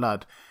dabbled in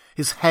blood.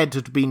 His head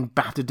had been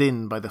battered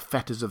in by the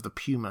fetters of the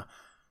puma.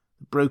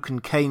 The broken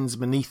canes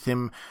beneath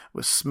him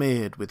were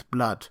smeared with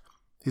blood.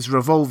 His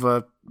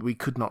revolver we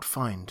could not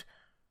find.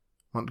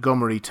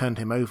 Montgomery turned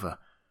him over.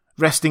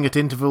 Resting at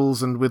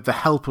intervals, and with the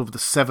help of the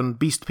 7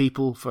 beast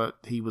people, for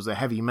he was a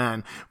heavy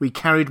man, we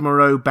carried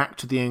Moreau back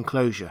to the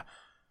enclosure.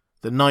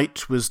 The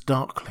night was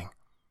darkling.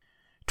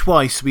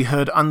 Twice we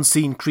heard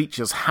unseen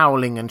creatures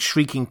howling and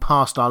shrieking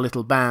past our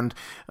little band,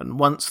 and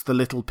once the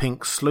little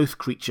pink sloth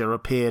creature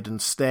appeared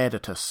and stared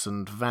at us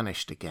and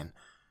vanished again.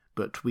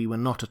 But we were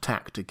not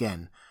attacked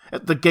again.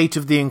 At the gate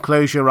of the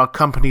enclosure our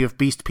company of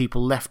beast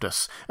people left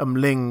us,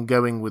 Ling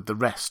going with the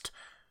rest.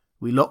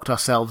 We locked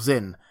ourselves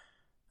in,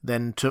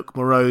 then took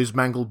Moreau's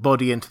mangled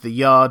body into the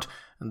yard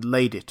and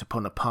laid it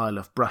upon a pile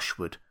of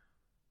brushwood.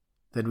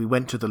 Then we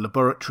went to the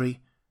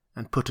laboratory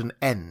and put an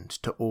end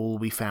to all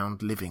we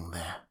found living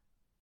there.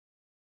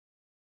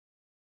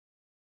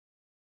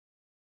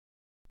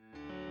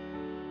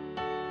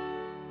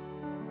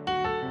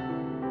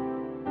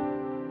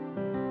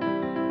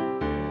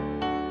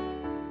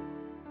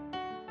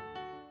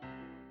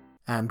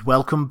 And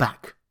welcome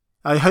back.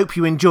 I hope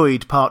you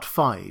enjoyed part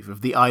 5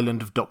 of The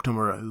Island of Dr.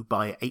 Moreau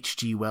by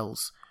H.G.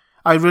 Wells.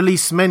 I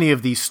release many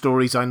of these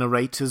stories I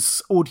narrate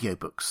as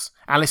audiobooks.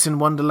 Alice in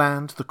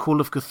Wonderland, The Call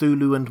of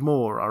Cthulhu and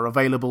more are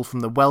available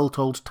from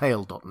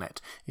thewelltoldtale.net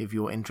if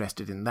you're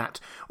interested in that,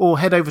 or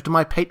head over to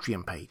my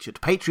Patreon page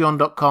at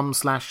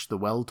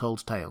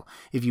patreon.com/thewelltoldtale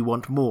if you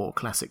want more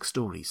classic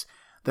stories.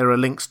 There are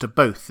links to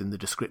both in the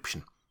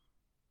description.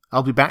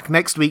 I'll be back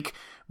next week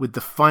with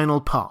the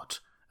final part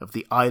of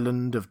The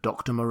Island of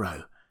Dr.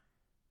 Moreau.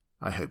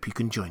 I hope you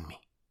can join me.